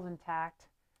the metal's intact,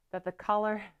 that the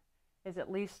color is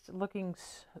at least looking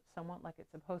somewhat like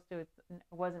it's supposed to. It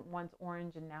wasn't once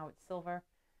orange and now it's silver.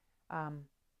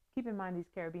 Keep in mind these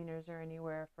carabiners are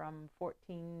anywhere from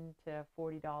 $14 to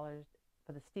 $40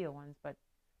 for the steel ones, but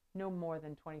no more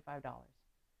than $25.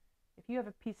 If you have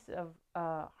a piece of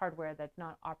hardware that's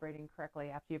not operating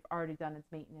correctly after you've already done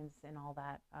its maintenance and all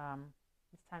that,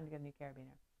 it's time to get a new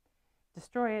carabiner.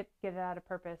 Destroy it, get it out of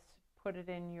purpose, put it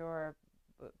in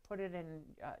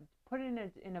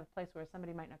a place where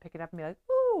somebody might not pick it up and be like,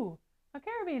 ooh, a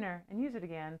carabiner, and use it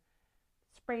again.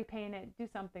 Spray paint it, do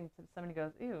something so somebody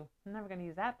goes, ew, I'm never going to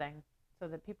use that thing, so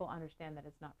that people understand that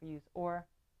it's not for use, or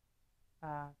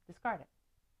discard it.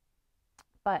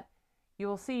 But you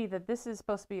will see that this is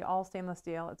supposed to be all stainless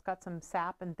steel. It's got some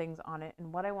sap and things on it,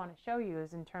 and what I want to show you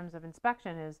is in terms of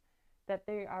inspection is that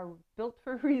they are built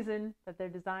for a reason, that they're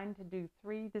designed to do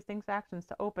 3 distinct actions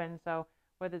to open. So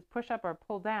whether it's push up or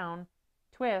pull down,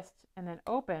 twist, and then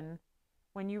open,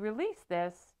 when you release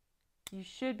this, you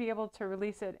should be able to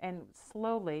release it and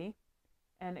slowly,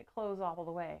 and it closes all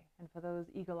the way. And for those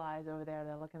eagle eyes over there,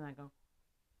 they're looking and go,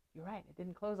 you're right, it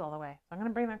didn't close all the way. So I'm going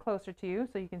to bring that closer to you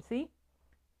so you can see.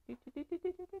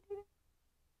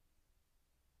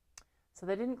 So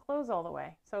they didn't close all the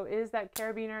way. So is that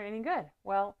carabiner any good?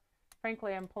 Well,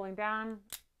 frankly, I'm pulling down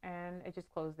and it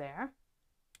just closed there,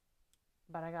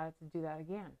 but I got it to do that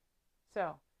again.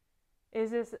 So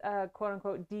is this a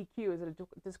quote-unquote DQ? Is it a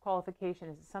disqualification?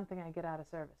 Is it something I get out of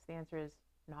service? The answer is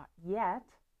not yet.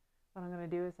 What I'm going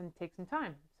to do is take some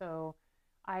time. So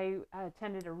I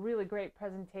attended a really great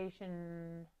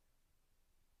presentation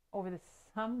over the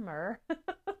summer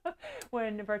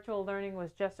when virtual learning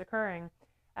was just occurring.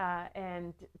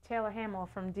 And Taylor Hamill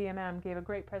from DMM gave a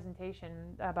great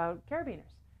presentation about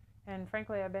carabiners. And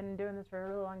frankly, I've been doing this for a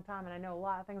really long time, and I know a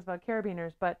lot of things about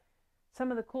carabiners, but some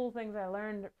of the cool things I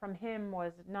learned from him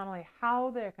was not only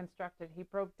how they're constructed, he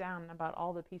broke down about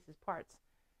all the pieces, parts,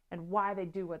 and why they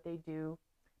do what they do.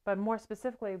 But more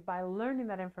specifically, by learning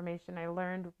that information, I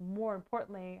learned, more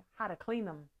importantly, how to clean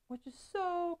them, which is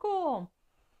so cool.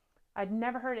 I'd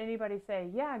never heard anybody say,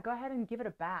 yeah, go ahead and give it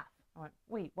a bath. I went,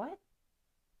 wait, what?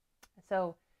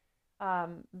 So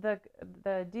the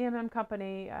DMM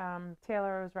company,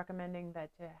 Taylor, was recommending that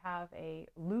to have a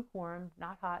lukewarm,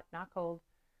 not hot, not cold,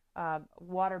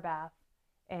 water bath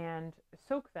and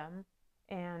soak them.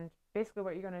 And basically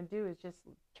what you're going to do is just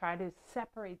try to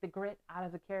separate the grit out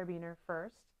of the carabiner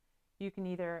first. You can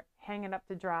either hang it up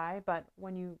to dry, but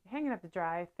when you hang it up to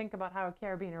dry, think about how a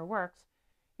carabiner works.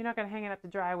 You're not going to hang it up to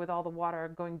dry with all the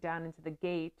water going down into the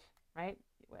gate, right,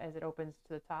 as it opens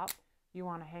to the top. You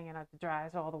want to hang it up to dry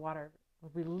so all the water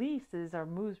releases or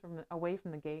moves away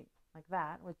from the gate like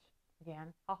that, which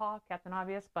again, haha, Captain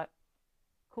Obvious, but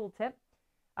cool tip.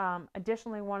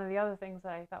 Additionally, one of the other things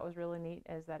that I thought was really neat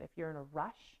is that if you're in a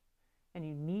rush and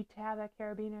you need to have that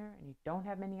carabiner and you don't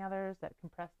have many others, that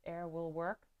compressed air will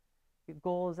work. The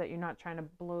goal is that you're not trying to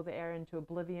blow the air into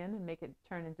oblivion and make it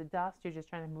turn into dust. You're just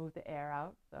trying to move the air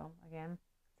out. So again,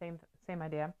 same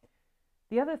idea.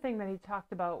 The other thing that he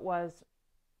talked about was,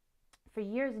 for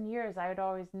years and years, I had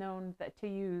always known that to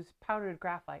use powdered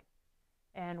graphite.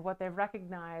 And what they've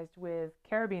recognized with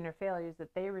carabiner failures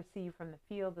that they receive from the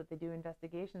field that they do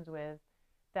investigations with,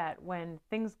 that when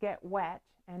things get wet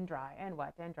and dry and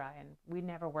wet and dry, and we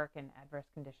never work in adverse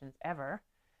conditions ever,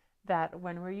 that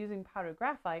when we're using powdered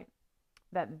graphite,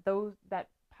 that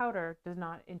powder does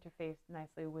not interface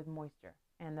nicely with moisture.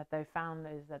 And that they found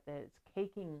is that it's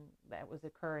caking that was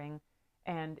occurring,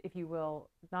 and if you will,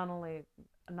 not only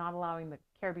not allowing the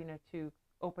carabiner to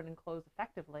open and close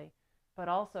effectively, but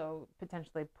also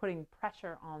potentially putting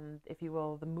pressure on, if you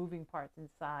will, the moving parts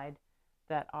inside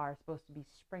that are supposed to be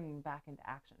springing back into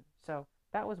action. So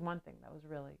that was one thing that was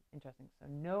really interesting. So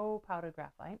no powdered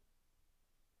graphite.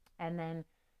 And then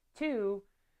two,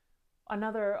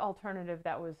 another alternative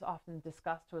that was often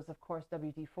discussed was, of course,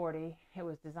 WD-40. It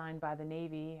was designed by the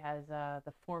Navy as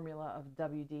the formula of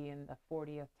WD in the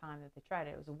 40th time that they tried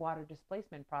it. It was a water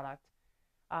displacement product.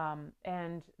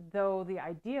 And though the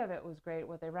idea of it was great,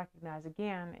 what they recognize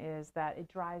again is that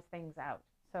it dries things out.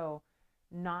 So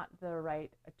not the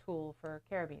right tool for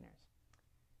carabiners.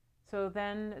 So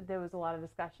then there was a lot of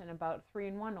discussion about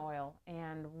 3-in-1 oil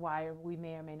and why we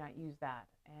may or may not use that.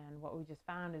 And what we just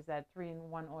found is that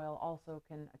 3-in-1 oil also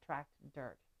can attract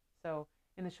dirt. So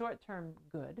in the short term,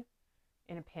 good.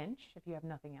 In a pinch, if you have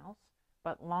nothing else.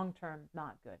 But long term,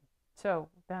 not good. So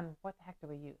then what the heck do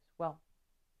we use? Well,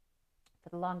 for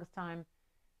the longest time,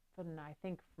 I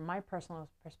think from my personal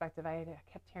perspective, I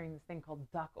kept hearing this thing called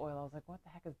duck oil. I was like, what the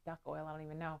heck is duck oil? I don't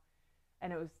even know.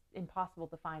 And it was impossible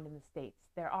to find in the States.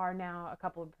 There are now a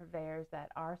couple of purveyors that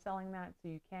are selling that, so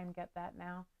you can get that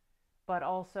now. But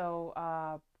also,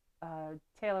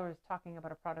 Taylor was talking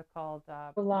about a product called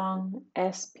Long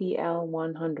SPL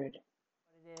 100.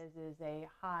 What it is a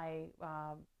high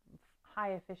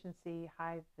efficiency,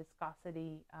 high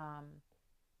viscosity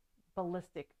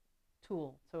ballistic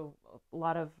tool. So a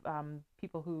lot of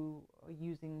people who are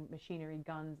using machinery,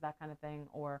 guns, that kind of thing,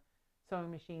 or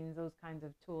sewing machines, those kinds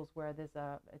of tools where it's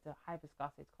a high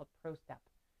viscosity. It's called Pro Step,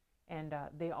 and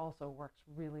they also works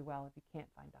really well if you can't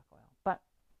find duck oil. But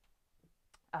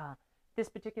this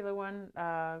particular one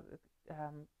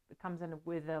comes in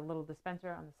with a little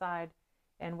dispenser on the side,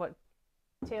 and what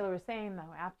Taylor was saying,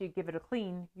 though, after you give it a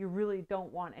clean, you really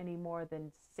don't want any more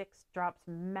than 6 drops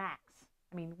max.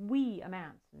 I mean, wee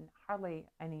amounts, and hardly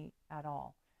any at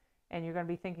all. And you're going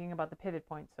to be thinking about the pivot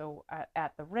point. So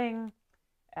at the ring,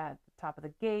 at the top of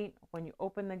the gate, when you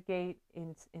open the gate,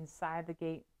 inside the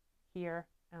gate here,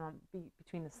 and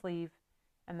between the sleeve,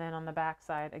 and then on the back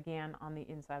side, again, on the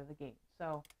inside of the gate.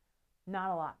 So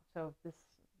not a lot. So this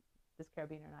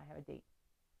carabiner and I have a date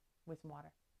with some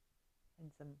water and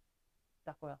some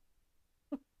duck oil.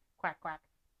 Quack, quack.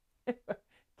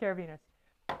 Carabiners.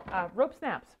 Rope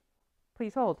snaps.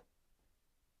 Please hold.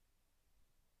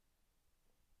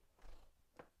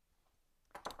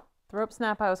 The rope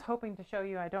snap I was hoping to show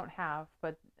you I don't have,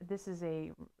 but this is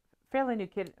a fairly new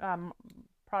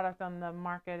product on the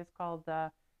market. It's called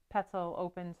Petzl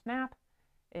Open Snap.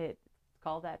 It's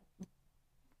called that.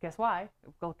 Guess why?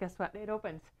 Well, guess what? It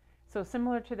opens. So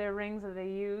similar to their rings that they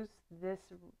use, this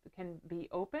can be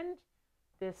opened.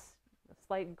 This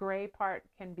slight gray part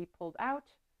can be pulled out.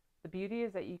 The beauty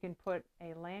is that you can put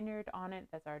a lanyard on it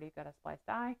that's already got a spliced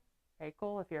eye. Very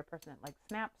cool if you're a person that likes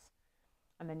snaps.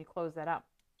 And then you close that up.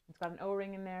 It's got an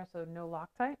O-ring in there, so no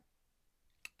Loctite.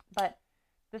 But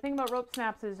the thing about rope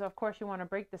snaps is, of course, you want to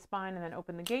break the spine and then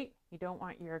open the gate. You don't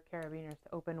want your carabiners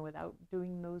to open without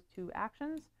doing those two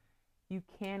actions. You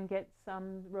can get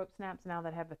some rope snaps now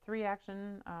that have a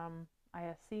 3-action.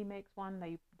 ISC makes one that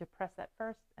you depress that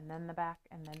first, and then the back,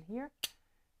 and then here.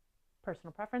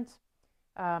 Personal preference.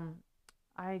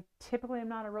 I typically am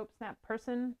not a rope snap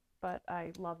person, but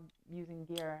I love using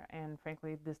gear, and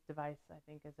frankly, this device I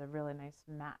think is a really nice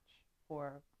match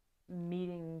for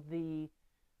meeting the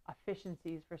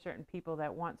efficiencies for certain people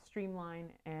that want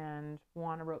streamline and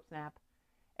want a rope snap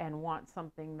and want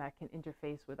something that can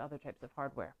interface with other types of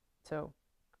hardware. So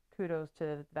kudos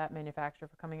to that manufacturer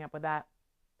for coming up with that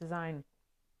design.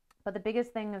 But the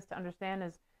biggest thing is to understand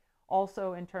is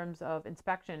also in terms of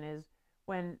inspection is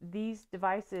when these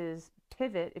devices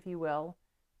pivot, if you will,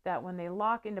 that when they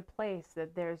lock into place,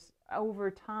 that there's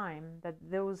over time that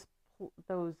those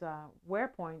wear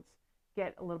points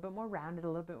get a little bit more rounded, a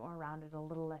little bit more rounded, a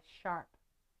little less sharp.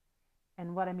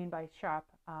 And what I mean by sharp,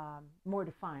 more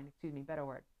defined, excuse me, better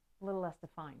word, a little less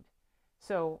defined.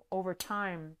 So over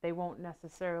time, they won't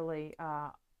necessarily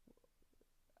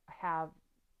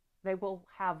they will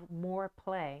have more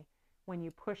play when you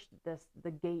push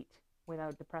the gate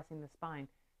without depressing the spine.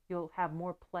 You'll have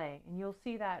more play, and you'll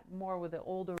see that more with the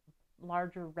older,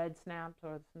 larger red snaps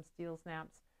or some steel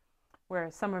snaps, where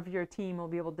some of your team will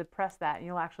be able to depress that, and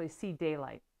you'll actually see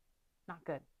daylight. Not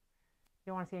good.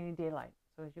 You don't want to see any daylight.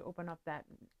 So as you open up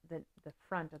the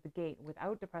front of the gate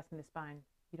without depressing the spine,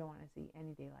 you don't want to see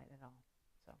any daylight at all.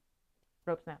 So,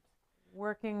 rope snaps.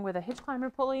 Working with a hitch climber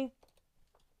pulley,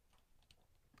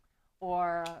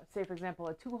 or say for example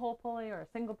a 2-hole pulley or a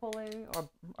single pulley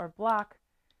or block,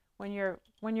 when you're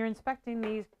inspecting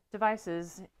these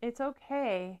devices, it's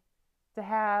okay to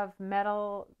have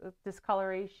metal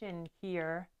discoloration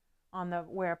here on the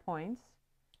wear points,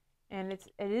 and it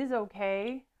is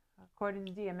okay according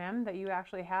to DMM that you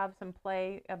actually have some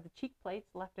play of the cheek plates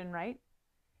left and right.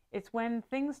 It's when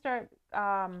things start,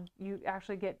 you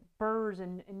actually get burrs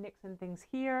and nicks and things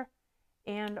here,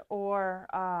 and or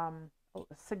a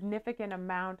significant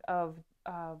amount of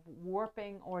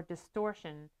warping or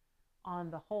distortion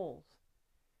on the holes.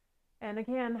 And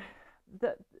again,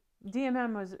 the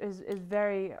DMM is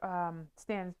very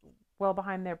stands well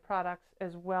behind their products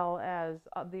as well as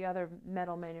the other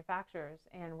metal manufacturers.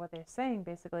 And what they're saying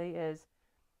basically is,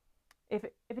 if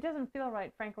it doesn't feel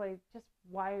right, frankly, just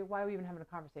why are we even having a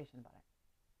conversation about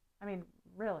it? I mean,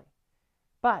 really.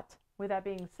 But with that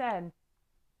being said,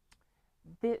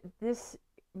 this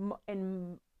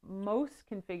in most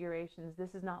configurations,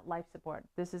 this is not life support.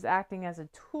 This is acting as a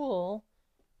tool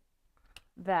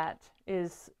that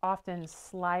is often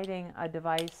sliding a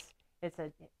device. It's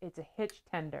a hitch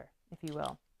tender, if you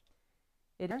will.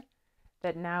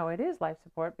 That now it is life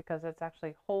support because it's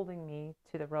actually holding me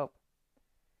to the rope.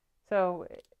 So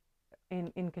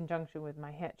in conjunction with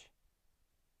my hitch,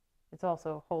 it's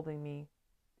also holding me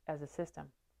as a system.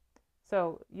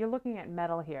 So you're looking at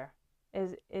metal here.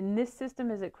 In this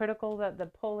system, is it critical that the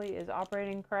pulley is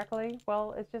operating correctly?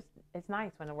 Well, it's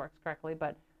nice when it works correctly,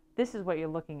 but this is what you're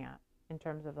looking at in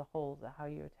terms of the holes, how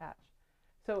you attach.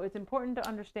 So it's important to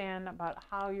understand about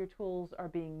how your tools are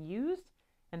being used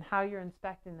and how you're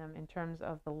inspecting them in terms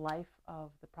of the life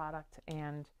of the product.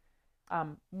 And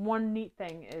one neat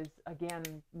thing is, again,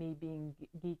 me being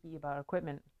geeky about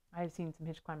equipment, I've seen some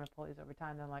hitch climber pulleys over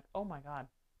time, and I'm like, oh my God,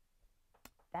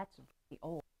 that's really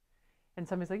old. And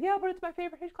somebody's like, yeah, but it's my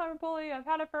favorite hitch climber pulley. I've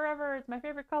had it forever. It's my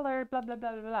favorite color, blah, blah,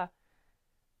 blah, blah,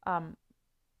 blah.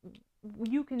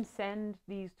 You can send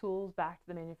these tools back to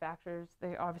the manufacturers.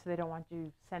 Obviously, they don't want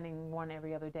you sending one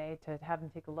every other day to have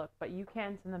them take a look, but you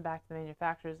can send them back to the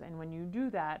manufacturers. And when you do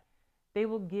that, they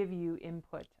will give you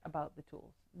input about the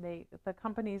tools. The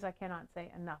companies I cannot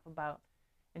say enough about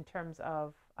in terms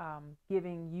of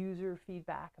giving user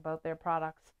feedback about their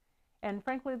products. And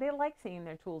frankly, they like seeing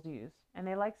their tools used, and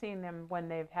they like seeing them when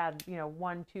they've had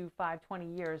 1, 2, 5, 20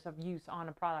 years of use on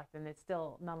a product, and it's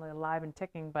still not only alive and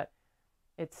ticking, but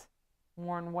it's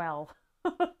worn well.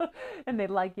 And they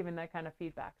like giving that kind of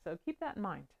feedback. So keep that in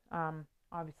mind.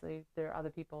 Obviously, there are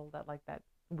other people that like that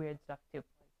weird stuff too.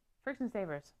 Friction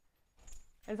savers.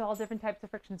 There's all different types of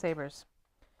friction savers.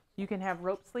 You can have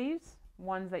rope sleeves,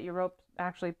 ones that your ropes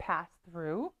actually pass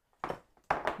through.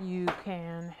 You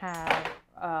can have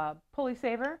a pulley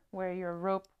saver where your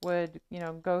rope would,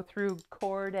 go through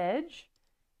cordage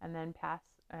and then pass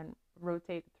and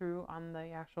rotate through on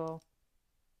the actual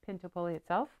pinto pulley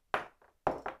itself.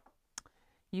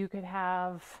 You could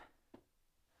have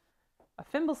a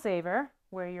thimble saver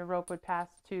where your rope would pass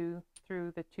through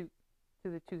the two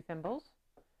thimbles.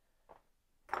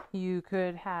 You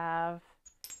could have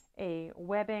a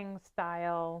webbing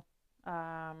style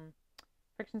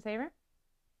friction saver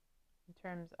in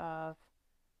terms of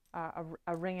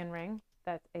a ring and ring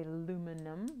that's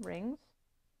aluminum rings.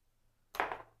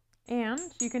 And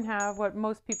you can have what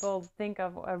most people think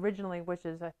of originally, which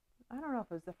is I don't know if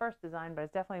it was the first design, but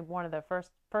it's definitely one of the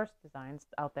first designs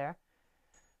out there.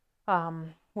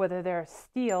 Whether they're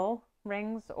steel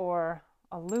rings or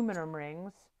aluminum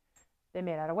rings, they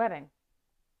made out of webbing.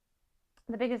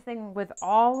 The biggest thing with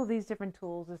all of these different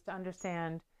tools is to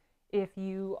understand if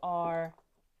you are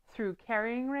through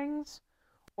carrying rings,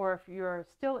 or if you're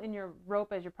still in your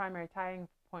rope as your primary tying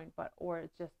point, or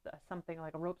it's just something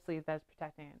like a rope sleeve that's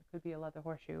protecting it. It could be a leather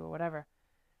horseshoe or whatever.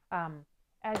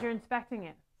 As you're inspecting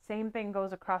it, same thing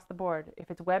goes across the board.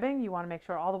 If it's webbing, you want to make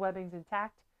sure all the webbing's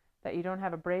intact, that you don't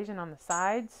have abrasion on the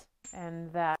sides,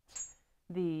 and that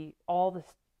all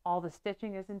the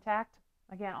stitching is intact.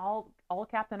 Again, all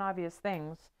Captain Obvious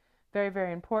things, very,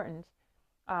 very important.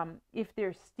 If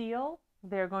they're steel,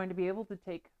 they're going to be able to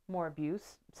take more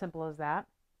abuse, simple as that.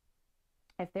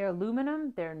 If they're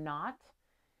aluminum, they're not.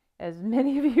 As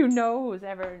many of you know who's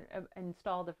ever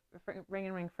installed a ring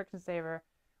and ring friction saver,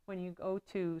 when you go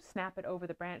to snap it over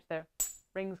the branch, the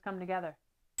rings come together.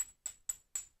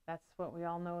 That's what we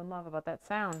all know and love about that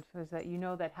sound, is that you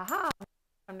know that, haha,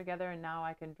 come together and now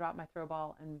I can drop my throw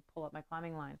ball and pull up my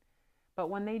climbing line. But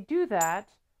when they do that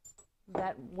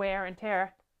wear and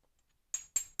tear,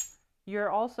 you're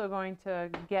also going to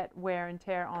get wear and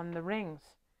tear on the rings.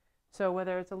 So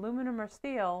whether it's aluminum or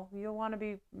steel, you'll want to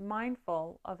be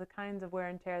mindful of the kinds of wear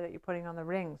and tear that you're putting on the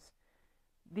rings.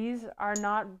 These are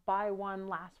not buy one,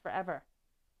 last forever.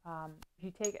 If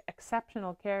you take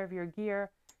exceptional care of your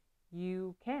gear,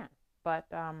 you can. But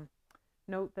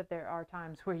note that there are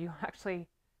times where you actually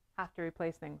have to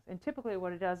replace things. And typically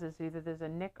what it does is either there's a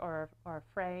nick or a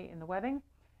fray in the webbing,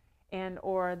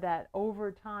 or that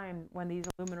over time, when these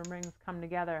aluminum rings come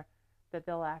together, that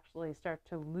they'll actually start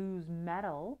to lose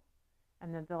metal,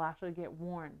 and then they'll actually get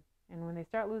worn. And when they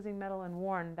start losing metal and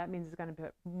worn, that means it's going to be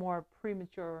more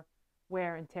premature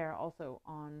wear and tear also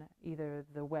on either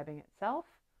the webbing itself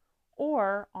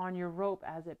or on your rope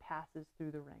as it passes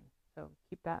through the ring. So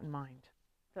keep that in mind.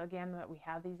 So again, that we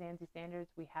have these ANSI standards,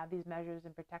 we have these measures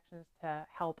and protections to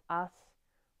help us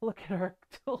look at our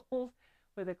tools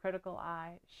with a critical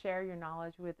eye, share your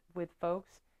knowledge with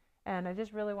folks. And I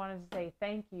just really wanted to say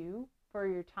thank you for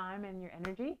your time and your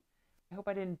energy. I hope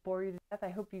I didn't bore you to death. I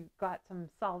hope you got some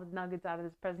solid nuggets out of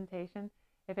this presentation.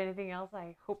 If anything else,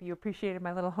 I hope you appreciated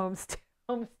my little home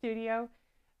studio.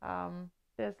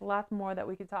 There's lots more that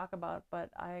we could talk about, but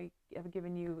I have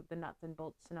given you the nuts and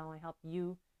bolts to not only help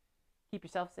you keep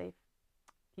yourself safe,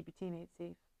 keep your teammates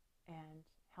safe, and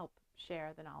help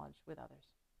share the knowledge with others.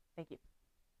 Thank you.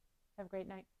 Have a great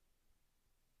night.